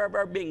fiber of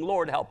our being.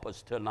 Lord, help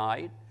us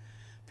tonight.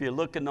 If you're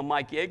looking to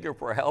Mike Yeager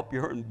for help,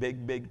 you're in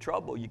big, big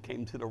trouble. You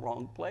came to the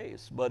wrong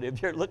place. But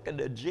if you're looking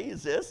to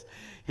Jesus,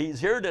 he's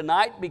here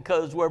tonight,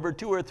 because wherever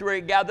two or three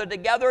are gathered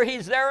together,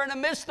 he's there in the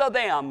midst of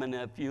them. And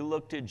if you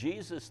look to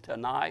Jesus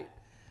tonight,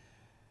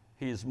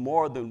 he's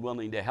more than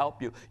willing to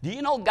help you. Do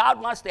you know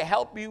God wants to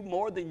help you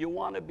more than you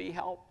want to be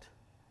helped?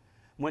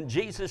 When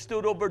Jesus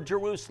stood over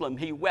Jerusalem,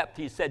 he wept.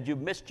 He said, you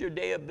missed your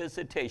day of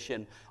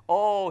visitation.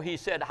 Oh, he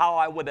said, how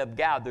I would have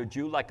gathered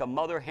you like a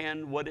mother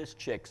hen would its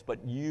chicks,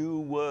 but you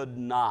would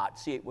not.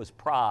 See, it was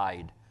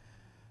pride.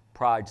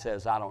 Pride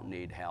says, I don't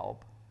need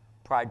help.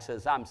 Pride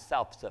says, I'm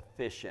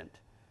self-sufficient.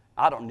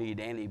 I don't need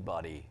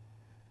anybody.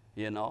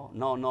 You know,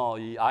 no,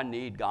 I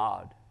need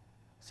God.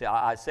 See,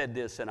 I said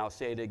this, and I'll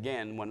say it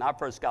again. When I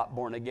first got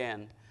born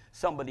again,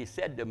 somebody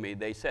said to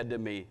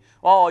me,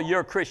 oh,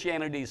 your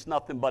Christianity is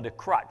nothing but a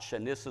crutch.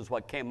 And this is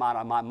what came out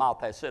of my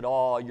mouth. I said,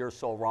 oh, you're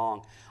so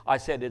wrong. I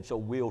said, it's a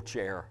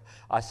wheelchair.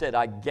 I said,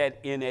 I get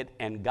in it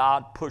and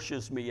God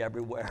pushes me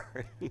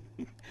everywhere.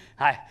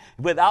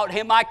 Without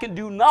him, I can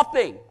do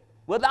nothing.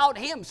 Without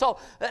him. So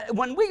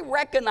when we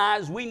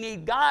recognize we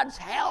need God's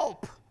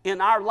help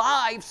in our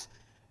lives,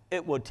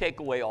 it will take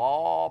away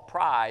all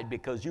pride,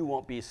 because you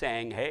won't be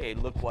saying, hey,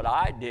 look what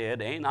I did.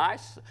 Ain't I?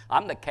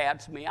 I'm the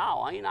cat's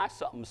meow. Ain't I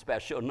something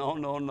special?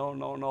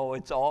 No.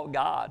 It's all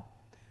God.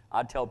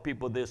 I tell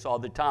people this all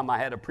the time. I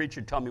had a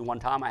preacher tell me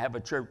one time, I have a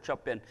church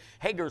up in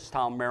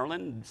Hagerstown,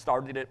 Maryland.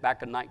 Started it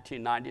back in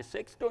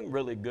 1996. Doing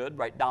really good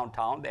right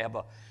downtown. They have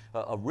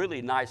a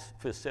really nice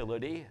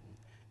facility.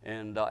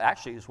 And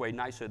actually, it's way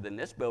nicer than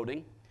this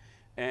building.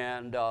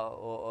 And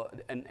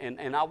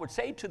I would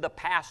say to the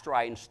pastor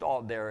I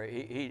installed there,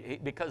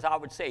 because I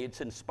would say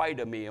it's in spite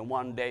of me. And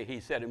one day he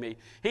said to me,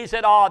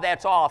 oh,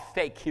 that's all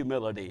fake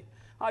humility.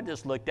 I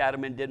just looked at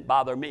him and didn't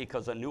bother me,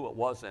 because I knew it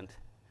wasn't.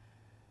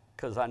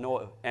 Because I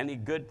know any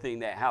good thing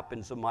that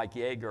happens to Mike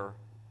Yeager,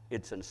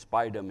 it's in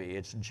spite of me.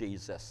 It's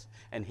Jesus.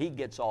 And he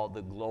gets all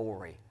the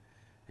glory.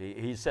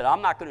 He said,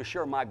 I'm not going to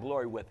share my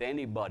glory with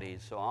anybody,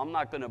 so I'm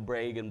not going to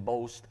brag and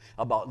boast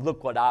about,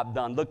 look what I've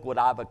done, look what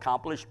I've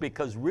accomplished,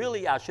 because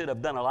really I should have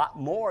done a lot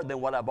more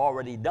than what I've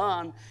already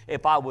done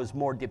if I was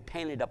more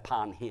dependent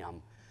upon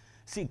him.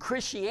 See,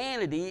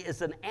 Christianity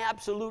is an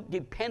absolute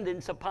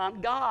dependence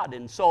upon God.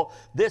 And so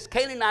this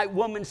Canaanite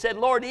woman said,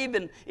 Lord,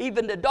 even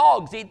the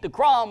dogs eat the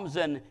crumbs.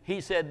 And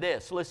he said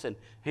this, listen,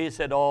 he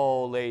said,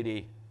 oh,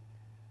 lady,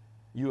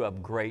 you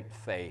have great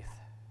faith.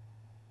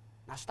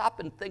 Now stop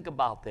and think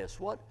about this.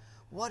 What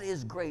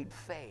is great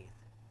faith?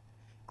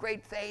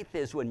 Great faith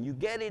is when you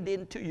get it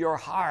into your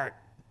heart,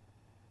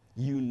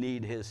 you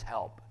need his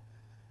help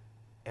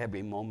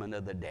every moment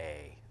of the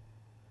day.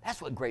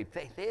 That's what great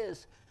faith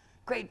is.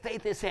 Great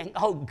faith is saying,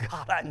 oh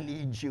God, I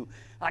need you.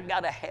 I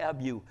got to have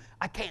you.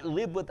 I can't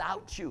live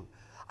without you.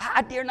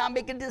 I dare not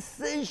make a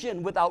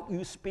decision without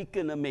you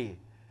speaking to me.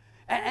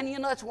 And you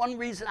know, that's one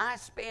reason I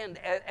spend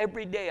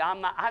every day.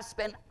 I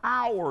spend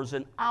hours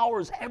and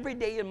hours every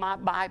day in my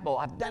Bible.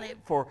 I've done it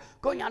for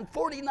going on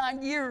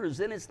 49 years.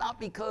 And it's not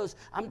because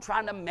I'm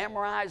trying to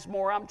memorize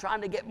more. I'm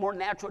trying to get more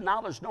natural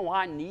knowledge. No,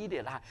 I need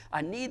it.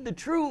 I need the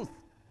truth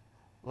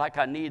like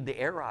I need the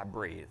air I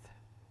breathe.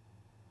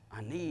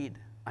 I need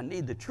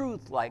the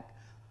truth like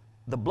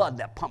the blood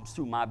that pumps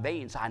through my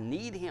veins. I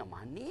need him.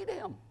 I need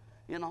him,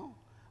 you know.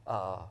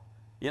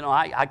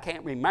 I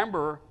can't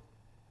remember.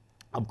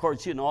 Of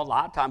course, you know, a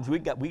lot of times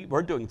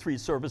we're doing 3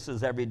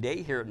 services every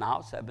day here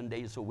now, 7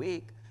 days a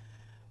week.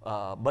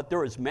 But there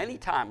was many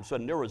times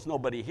when there was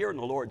nobody here, and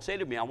the Lord said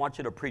to me, I want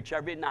you to preach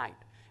every night.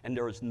 And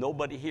there was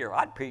nobody here.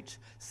 I'd preach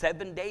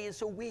 7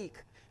 days a week,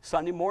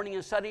 Sunday morning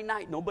and Sunday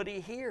night,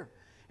 nobody here.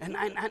 And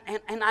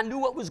I knew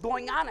what was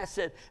going on. I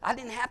said, I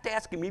didn't have to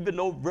ask him, even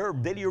though we're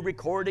video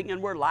recording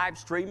and we're live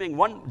streaming.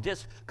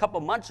 Just a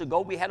couple months ago,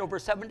 we had over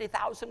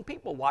 70,000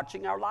 people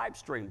watching our live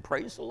stream.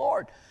 Praise the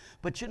Lord.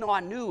 But you know, I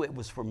knew it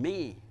was for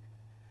me.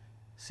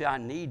 See, I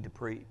need to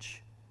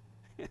preach.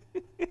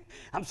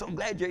 I'm so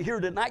glad you're here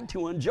tonight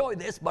to enjoy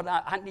this, but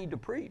I need to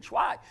preach.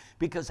 Why?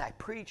 Because I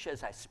preach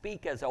as I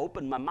speak, as I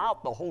open my mouth,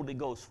 the Holy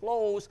Ghost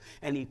flows,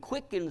 and he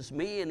quickens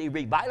me, and he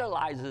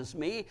revitalizes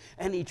me,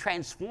 and he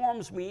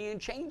transforms me and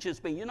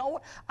changes me. You know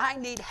what? I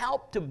need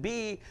help to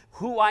be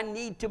who I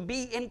need to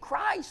be in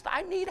Christ.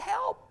 I need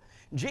help.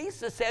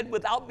 Jesus said,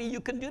 without me you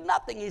can do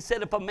nothing. He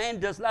said, if a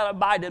man does not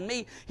abide in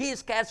me, he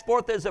is cast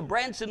forth as a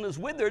branch and is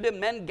withered, and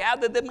men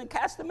gather them and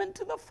cast them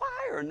into the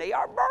fire, and they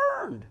are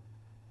burned.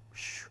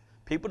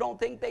 People don't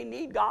think they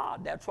need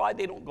God. That's why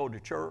they don't go to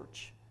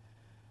church.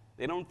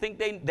 They don't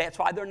think that's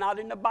why they're not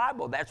in the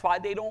Bible. That's why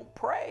they don't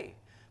pray.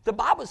 The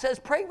Bible says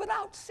pray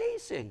without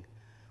ceasing.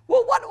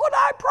 Well, what would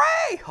I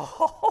pray?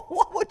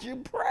 What would you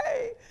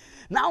pray?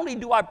 Not only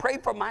do I pray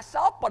for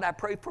myself, but I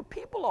pray for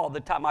people all the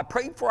time. I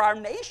pray for our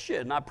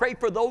nation. I pray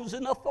for those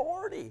in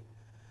authority.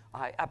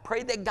 I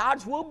pray that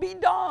God's will be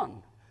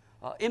done.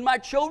 In my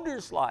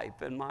children's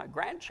life, in my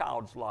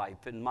grandchild's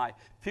life, in my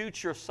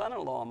future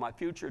son-in-law, my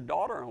future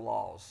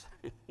daughter-in-laws,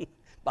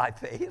 by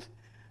faith.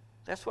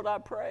 That's what I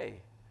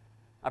pray.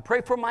 I pray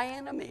for my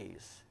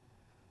enemies.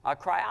 I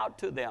cry out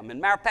to them.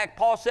 And matter of fact,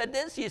 Paul said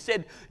this. He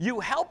said,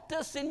 you helped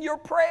us in your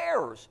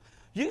prayers.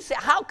 You say,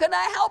 how can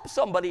I help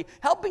somebody?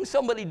 Helping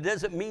somebody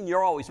doesn't mean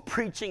you're always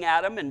preaching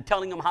at them and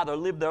telling them how to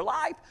live their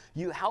life.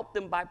 You help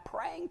them by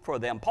praying for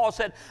them. Paul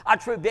said, I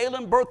travail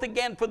in birth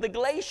again for the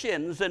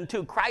Galatians, and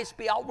to Christ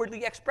be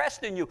outwardly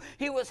expressed in you.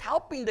 He was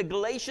helping the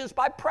Galatians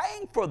by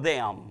praying for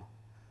them.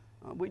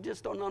 We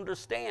just don't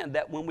understand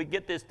that when we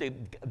get this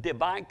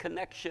divine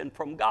connection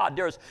from God.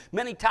 There's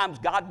many times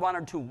God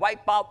wanted to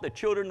wipe out the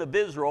children of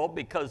Israel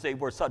because they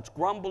were such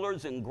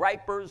grumblers and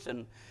gripers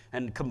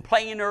and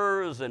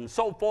complainers and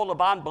so full of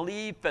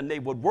unbelief, and they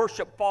would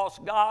worship false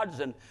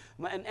gods. And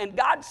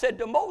God said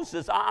to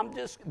Moses,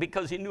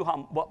 because he knew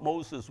what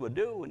Moses would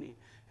do, and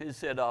he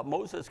said,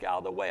 Moses, get out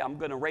of the way. I'm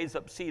going to raise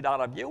up seed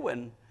out of you.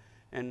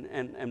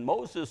 And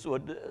Moses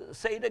would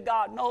say to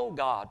God, no,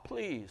 God,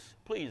 please,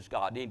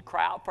 God. And he'd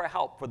cry out for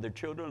help for the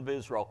children of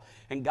Israel.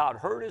 And God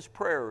heard his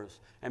prayers.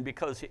 And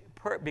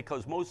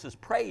because Moses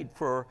prayed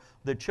for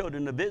the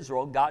children of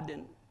Israel, God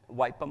didn't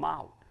wipe them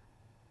out.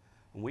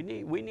 We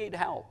need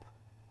help.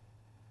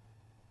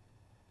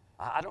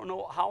 I don't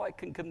know how I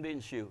can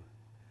convince you.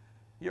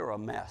 You're a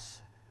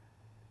mess.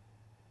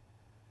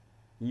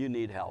 You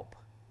need help.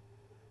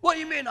 What do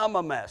you mean I'm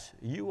a mess?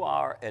 You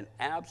are an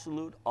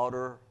absolute,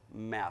 utter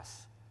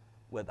mess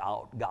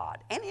without God.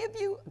 Any of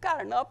you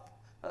got enough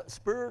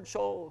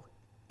spiritual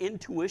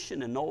intuition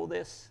to know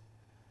this?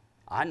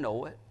 I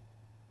know it.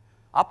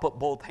 I put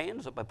both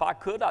hands up. If I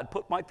could, I'd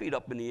put my feet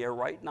up in the air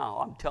right now.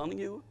 I'm telling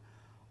you,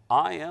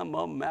 I am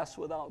a mess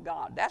without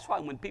God. That's why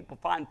when people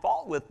find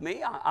fault with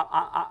me,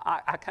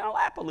 I kind of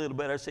laugh a little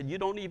bit. I said, you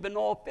don't even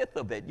know a fifth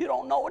of it. You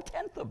don't know a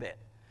tenth of it.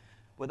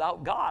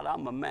 Without God,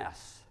 I'm a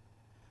mess.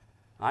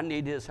 I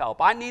need his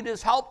help. I need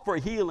his help for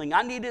healing.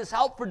 I need his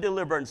help for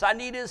deliverance. I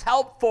need his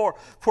help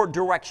for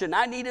direction.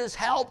 I need his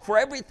help for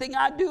everything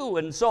I do.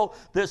 And so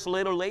this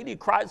little lady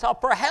cries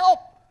out for help,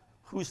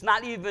 who's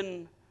not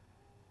even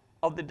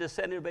of the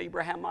descendant of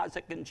Abraham,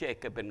 Isaac, and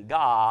Jacob. And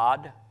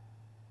God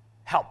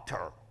helped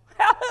her.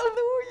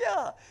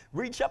 Hallelujah.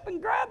 Reach up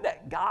and grab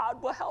that.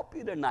 God will help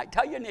you tonight.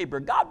 Tell your neighbor,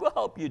 God will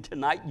help you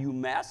tonight, you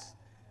mess.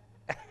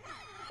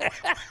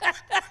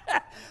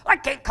 I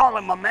can't call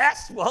him a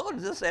mess. Well,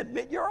 just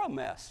admit you're a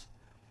mess.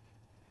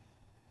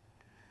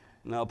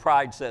 Now,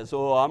 pride says,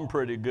 oh, I'm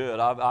pretty good.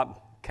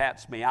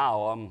 Cat's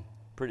meow. I'm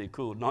pretty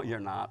cool. No, you're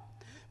not.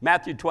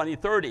 Matthew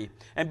 20:30.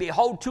 And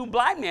behold, 2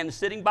 blind men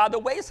sitting by the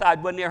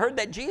wayside, when they heard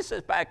that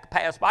Jesus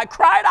passed by,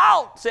 cried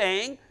out,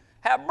 saying,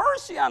 have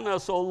mercy on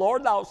us, O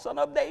Lord, thou son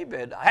of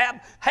David.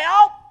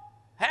 Help!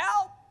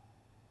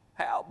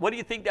 What do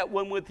you think that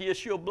woman with the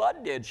issue of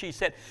blood did? She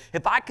said,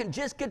 if I can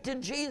just get to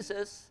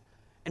Jesus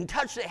and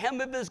touch the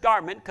hem of his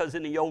garment, because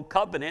in the old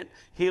covenant,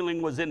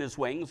 healing was in his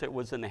wings, it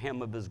was in the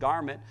hem of his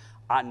garment,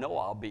 I know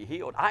I'll be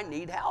healed. I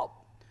need help.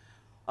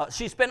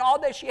 She spent all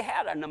that she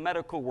had in the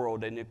medical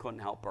world, and it couldn't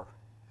help her.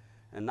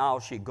 And now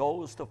she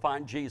goes to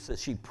find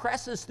Jesus. She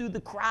presses through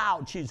the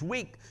crowd. She's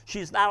weak.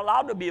 She's not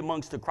allowed to be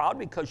amongst the crowd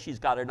because she's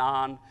got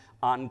an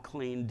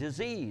unclean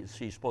disease.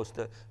 She's supposed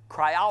to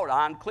cry out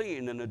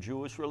unclean in the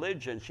Jewish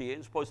religion. She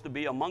ain't supposed to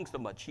be amongst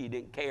them, but she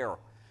didn't care.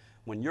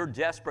 When you're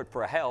desperate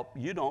for help,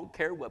 you don't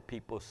care what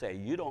people say.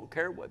 You don't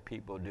care what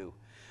people do.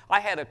 I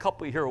had a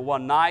couple here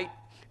one night,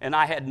 and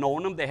I had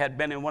known them. They had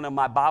been in one of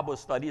my Bible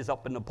studies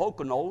up in the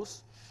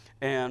Poconos.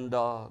 And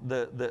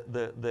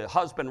the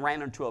husband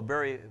ran into a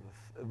very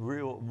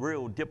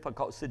real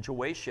difficult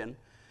situation,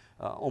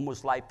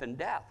 almost life and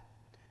death.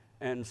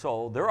 And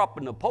so they're up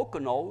in the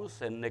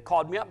Poconos, and they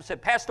called me up and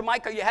said, Pastor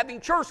Mike, are you having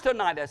church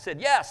tonight? I said,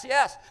 yes,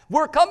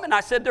 we're coming.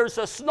 I said, there's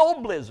a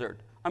snow blizzard.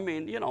 I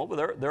mean, you know,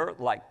 they're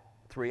like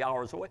 3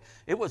 hours away.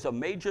 It was a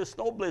major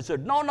snow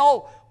blizzard.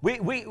 No, we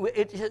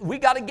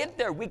got to get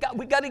there. We got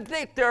to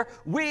get there.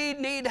 We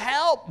need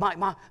help.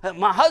 My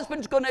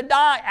husband's going to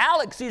die.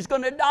 Alex, he's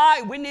going to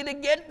die. We need to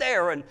get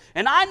there, and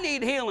I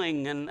need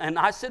healing. And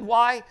I said,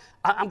 why?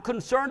 I'm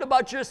concerned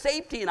about your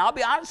safety, and I'll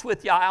be honest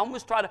with you. I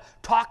almost try to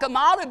talk him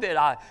out of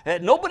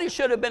it. Nobody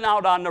should have been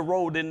out on the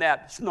road in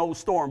that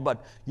snowstorm,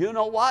 but you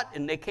know what?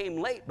 And they came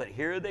late, but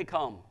here they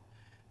come.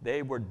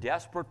 They were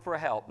desperate for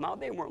help. Now,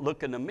 they weren't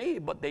looking to me,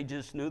 but they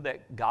just knew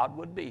that God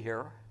would be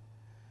here.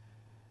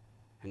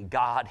 And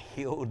God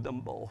healed them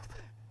both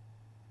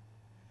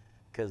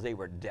because they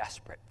were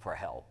desperate for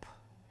help.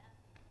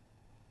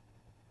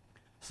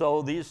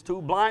 So these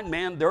two blind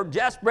men, they're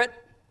desperate,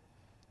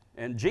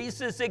 and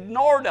Jesus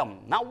ignored them.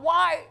 Now,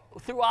 why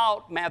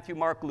throughout Matthew,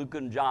 Mark, Luke,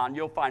 and John,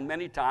 you'll find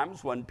many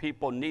times when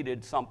people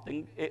needed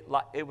something,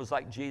 it was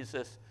like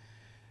Jesus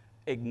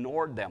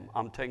ignored them.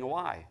 I'm telling you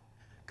why.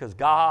 Because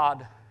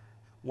God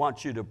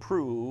wants you to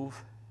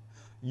prove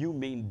you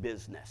mean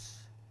business.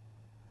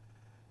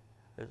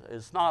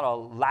 It's not a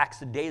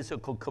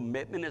lackadaisical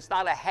commitment. It's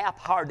not a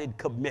half-hearted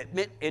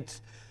commitment.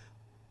 It's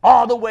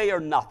all the way or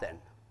nothing.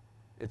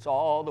 It's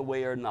all the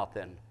way or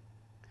nothing.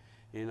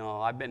 You know,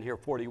 I've been here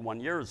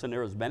 41 years, and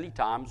there was many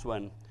times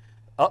when,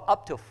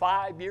 up to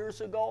 5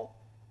 years ago,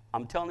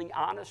 I'm telling you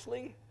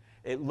honestly,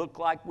 it looked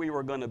like we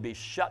were going to be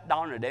shut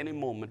down at any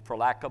moment for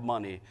lack of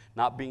money,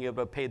 not being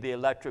able to pay the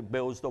electric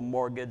bills, the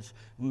mortgage.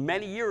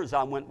 Many years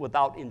I went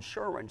without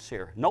insurance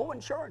here. No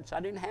insurance. I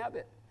didn't have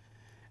it.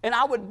 And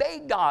I would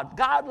beg God,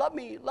 let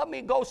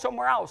me go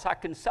somewhere else. I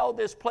can sell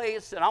this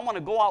place, and I want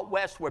to go out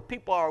west where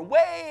people are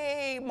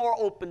way more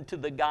open to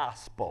the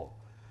gospel.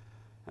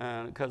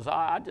 Because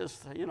I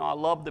just, you know, I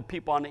love the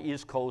people on the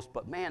East Coast,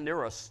 but man,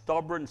 they're a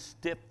stubborn,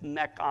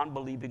 stiff-necked,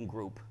 unbelieving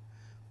group,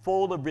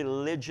 full of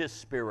religious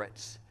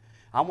spirits.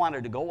 I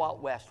wanted to go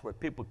out west where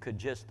people could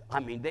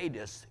they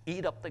just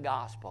eat up the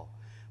gospel.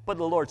 But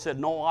the Lord said,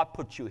 no, I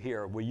put you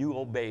here. Will you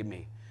obey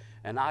me?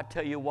 And I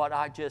tell you what,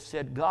 I just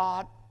said,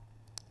 God,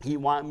 He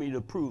wanted me to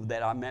prove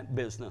that I meant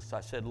business. I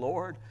said,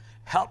 Lord,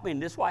 help me.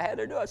 And this is what I had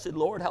to do. I said,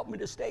 Lord, help me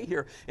to stay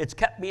here. It's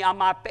kept me on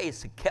my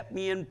face. It kept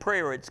me in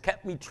prayer. It's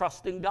kept me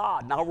trusting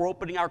God. Now we're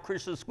opening our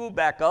Christian school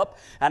back up,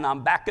 and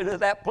I'm back into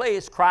that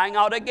place crying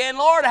out again,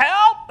 Lord,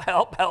 help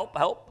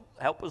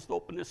us to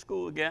open this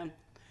school again.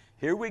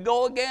 Here we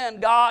go again,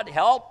 God,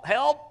 help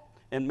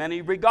in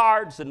many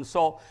regards. And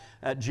so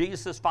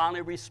Jesus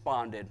finally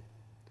responded.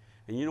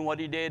 And you know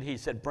what He did? He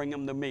said, bring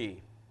them to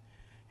me.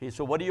 He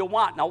said, what do you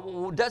want?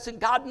 Now,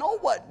 doesn't God know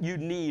what you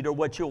need or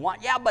what you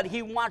want? Yeah, but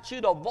He wants you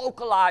to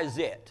vocalize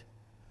it.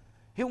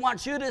 He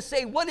wants you to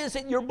say, what is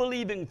it you're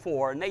believing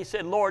for? And they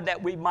said, Lord,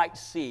 that we might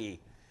see.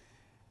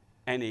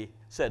 And He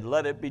said,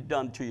 let it be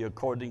done to you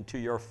according to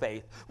your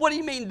faith. What do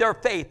you mean their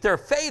faith? Their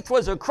faith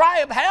was a cry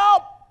of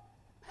help.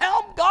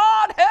 Help,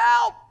 God,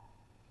 help.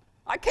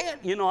 I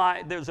can't,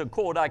 there's a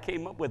quote I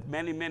came up with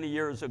many, many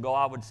years ago.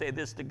 I would say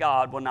this to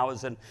God when I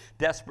was in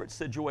desperate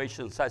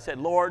situations. I said,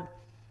 Lord,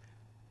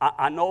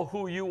 I know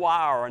who you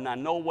are, and I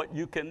know what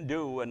you can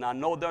do, and I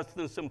know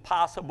nothing's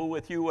impossible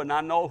with you, and I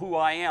know who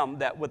I am,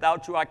 that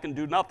without you I can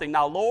do nothing.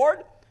 Now,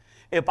 Lord,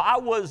 if I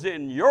was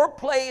in your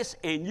place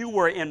and you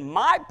were in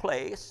my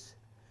place,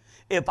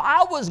 if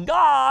I was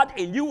God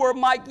and you were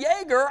Mike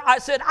Yeager, I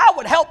said, I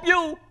would help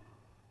you.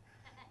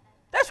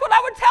 That's what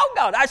I would tell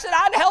God. I said,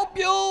 I'd help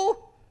you.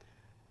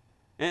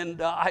 And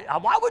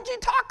why would you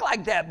talk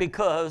like that?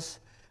 Because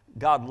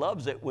God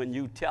loves it when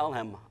you tell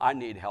Him, I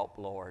need help,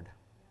 Lord.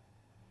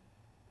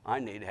 I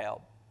need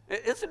help.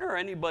 Isn't there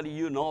anybody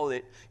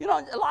that,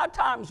 a lot of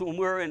times when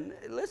we're in,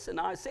 listen,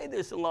 I say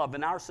this in love,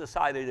 in our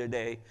society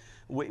today,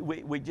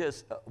 we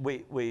just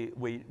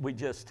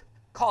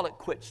call it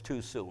quits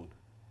too soon.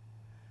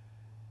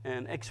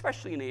 And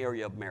especially in the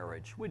area of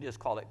marriage, we just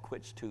call it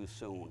quits too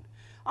soon.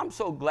 I'm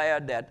so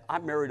glad that I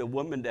married a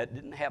woman that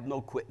didn't have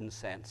no quitting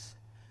sense.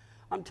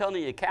 I'm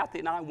telling you, Kathy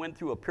and I went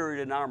through a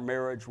period in our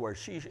marriage where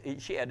she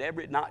had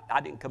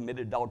I didn't commit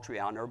adultery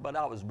on her, but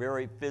I was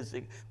very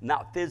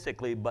not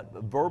physically, but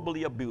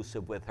verbally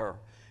abusive with her.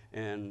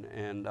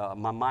 And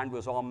my mind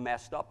was all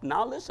messed up.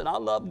 Now listen, I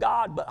love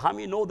God, but how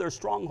many know there's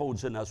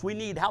strongholds in us? We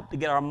need help to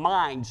get our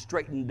mind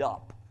straightened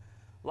up.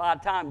 A lot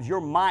of times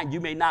your mind,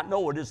 you may not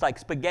know it, is like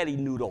spaghetti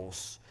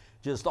noodles.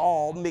 just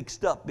all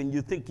mixed up and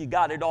you think you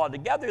got it all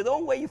together. The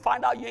only way you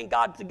find out you ain't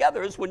got it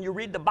together is when you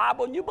read the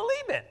Bible and you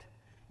believe it.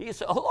 You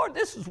say, oh, Lord,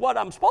 this is what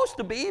I'm supposed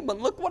to be, but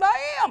look what I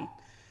am.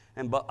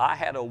 But I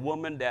had a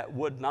woman that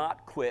would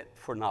not quit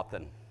for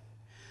nothing.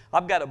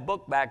 I've got a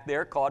book back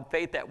there called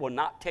Faith That Will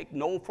Not Take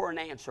No for an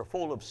Answer,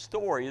 full of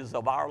stories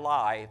of our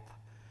life.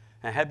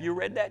 And have you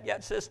read that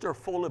yet, sister?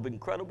 Full of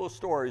incredible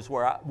stories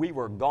where we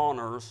were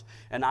goners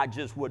and I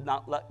just would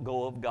not let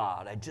go of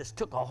God. I just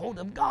took a hold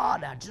of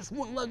God. I just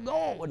wouldn't let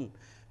go. And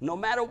no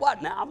matter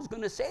what. Now, I was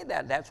going to say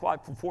that. That's why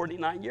for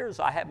 49 years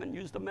I haven't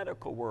used the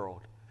medical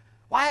world.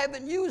 Why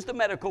haven't you used the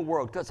medical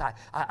world? Because I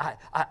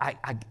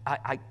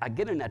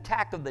get an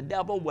attack of the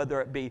devil, whether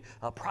it be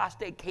a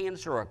prostate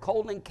cancer or a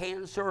colon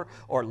cancer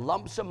or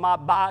lumps in my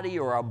body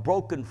or a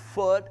broken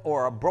foot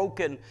or a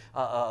broken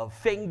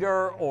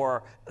finger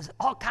or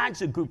all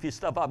kinds of goofy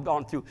stuff I've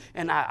gone through.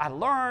 And I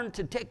learned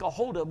to take a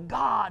hold of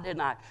God.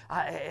 And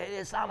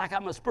it's not like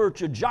I'm a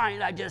spiritual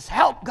giant. I just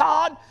help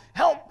God,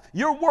 help.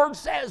 Your word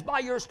says by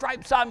your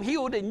stripes I'm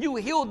healed. And you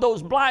healed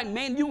those blind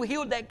men. You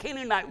healed that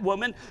Canaanite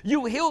woman.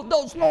 You healed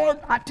those, Lord.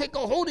 I take a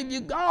hold of you,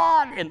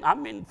 God, and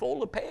I'm in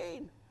full of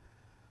pain,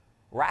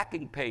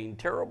 racking pain,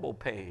 terrible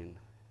pain.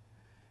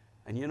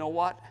 And you know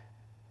what?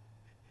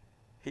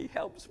 He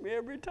helps me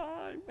every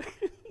time.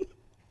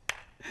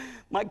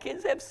 My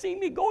kids have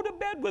seen me go to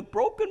bed with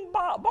broken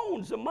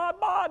bones in my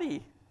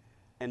body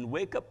and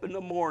wake up in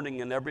the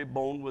morning and every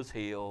bone was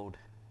healed.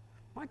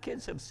 My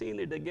kids have seen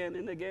it again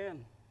and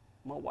again.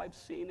 My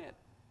wife's seen it.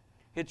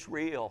 It's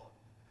real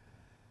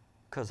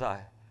because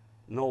I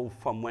know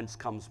from whence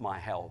comes my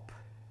help.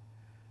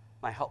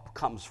 My help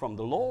comes from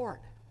the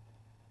Lord,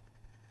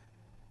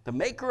 the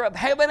maker of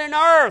heaven and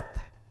earth.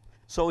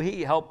 So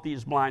he helped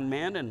these blind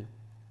men. And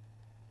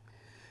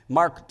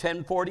Mark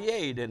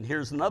 10:48, and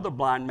here's another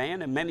blind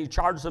man, and many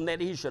charged him that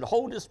he should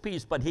hold his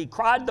peace, but he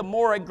cried the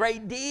more a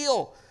great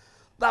deal,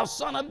 Thou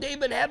son of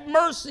David, have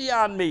mercy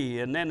on me.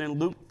 And then in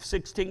Luke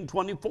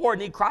 16:24,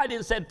 and he cried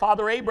and said,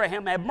 Father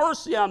Abraham, have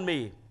mercy on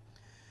me.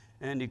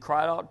 And he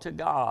cried out to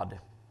God,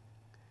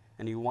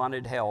 and he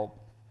wanted help.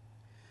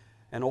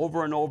 And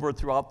over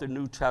throughout the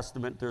New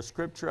Testament, there's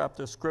scripture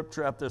after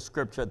scripture after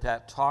scripture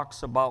that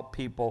talks about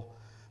people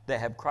that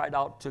have cried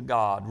out to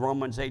God.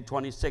 Romans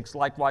 8:26,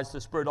 likewise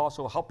the Spirit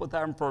also help with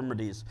our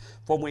infirmities.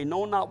 For we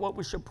know not what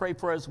we should pray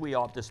for as we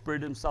ought. The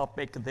Spirit himself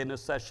maketh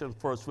intercession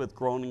for us with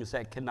groanings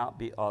that cannot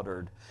be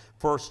uttered.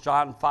 1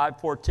 John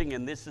 5:14,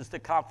 and this is the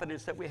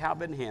confidence that we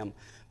have in him,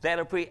 that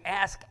if we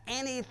ask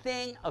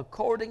anything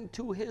according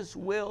to his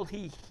will,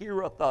 he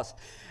heareth us.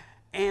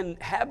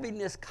 And having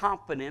this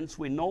confidence,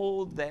 we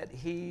know that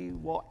he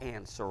will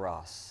answer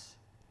us.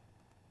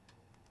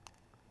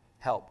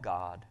 Help,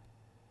 God.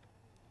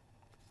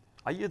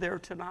 Are you there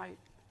tonight?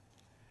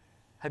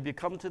 Have you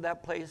come to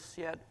that place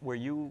yet where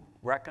you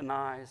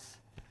recognize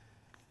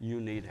you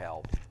need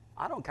help?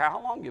 I don't care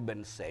how long you've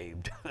been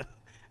saved.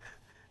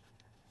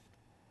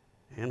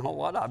 You know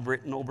what? I've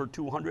written over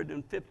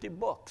 250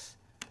 books.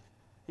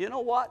 You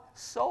know what?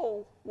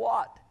 So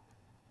what?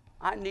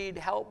 I need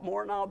help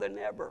more now than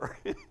ever.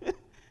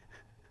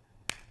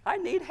 I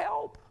need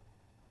help.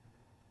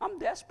 I'm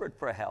desperate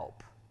for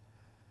help.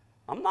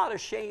 I'm not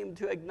ashamed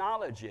to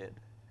acknowledge it.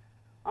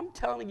 I'm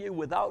telling you,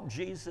 without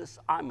Jesus,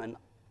 I'm an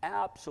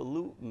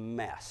absolute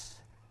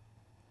mess.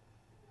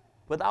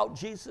 Without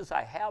Jesus,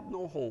 I have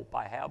no hope.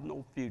 I have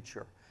no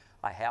future.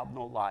 I have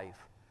no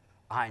life.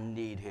 I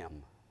need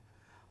him.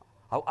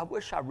 I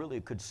wish I really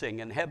could sing.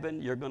 In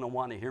heaven, you're going to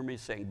want to hear me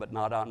sing, but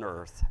not on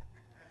earth.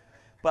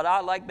 But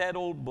I like that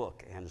old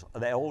book and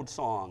that old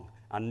song.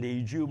 I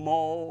need you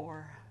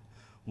more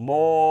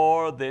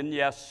than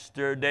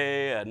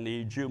yesterday. I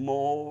need you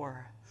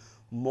more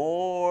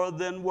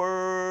than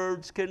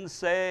words can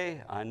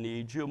say. I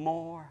need you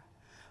more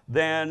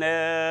than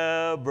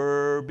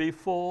ever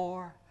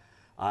before.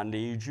 I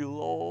need you,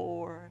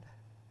 Lord.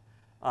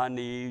 I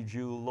need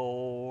you,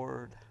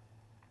 Lord.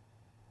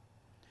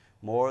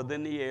 More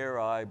than the air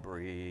I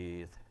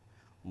breathe,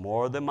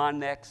 more than my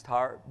next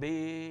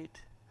heartbeat,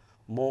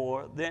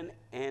 more than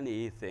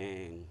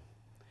anything.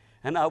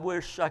 And I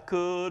wish I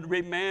could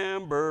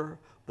remember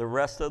the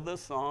rest of the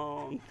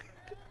song.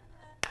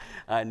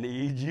 I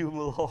need you,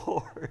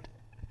 Lord.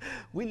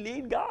 We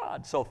need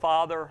God. So,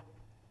 Father,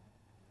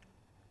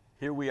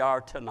 here we are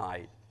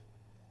tonight,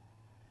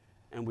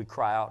 and we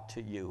cry out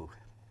to you.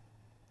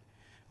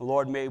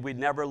 Lord, may we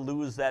never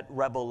lose that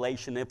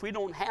revelation. If we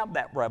don't have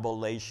that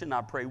revelation,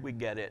 I pray we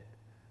get it.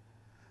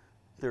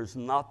 There's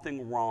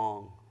nothing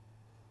wrong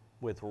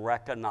with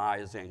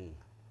recognizing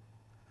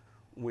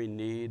we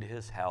need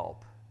his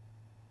help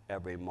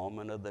every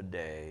moment of the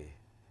day.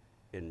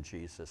 In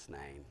Jesus'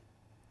 name,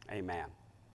 amen.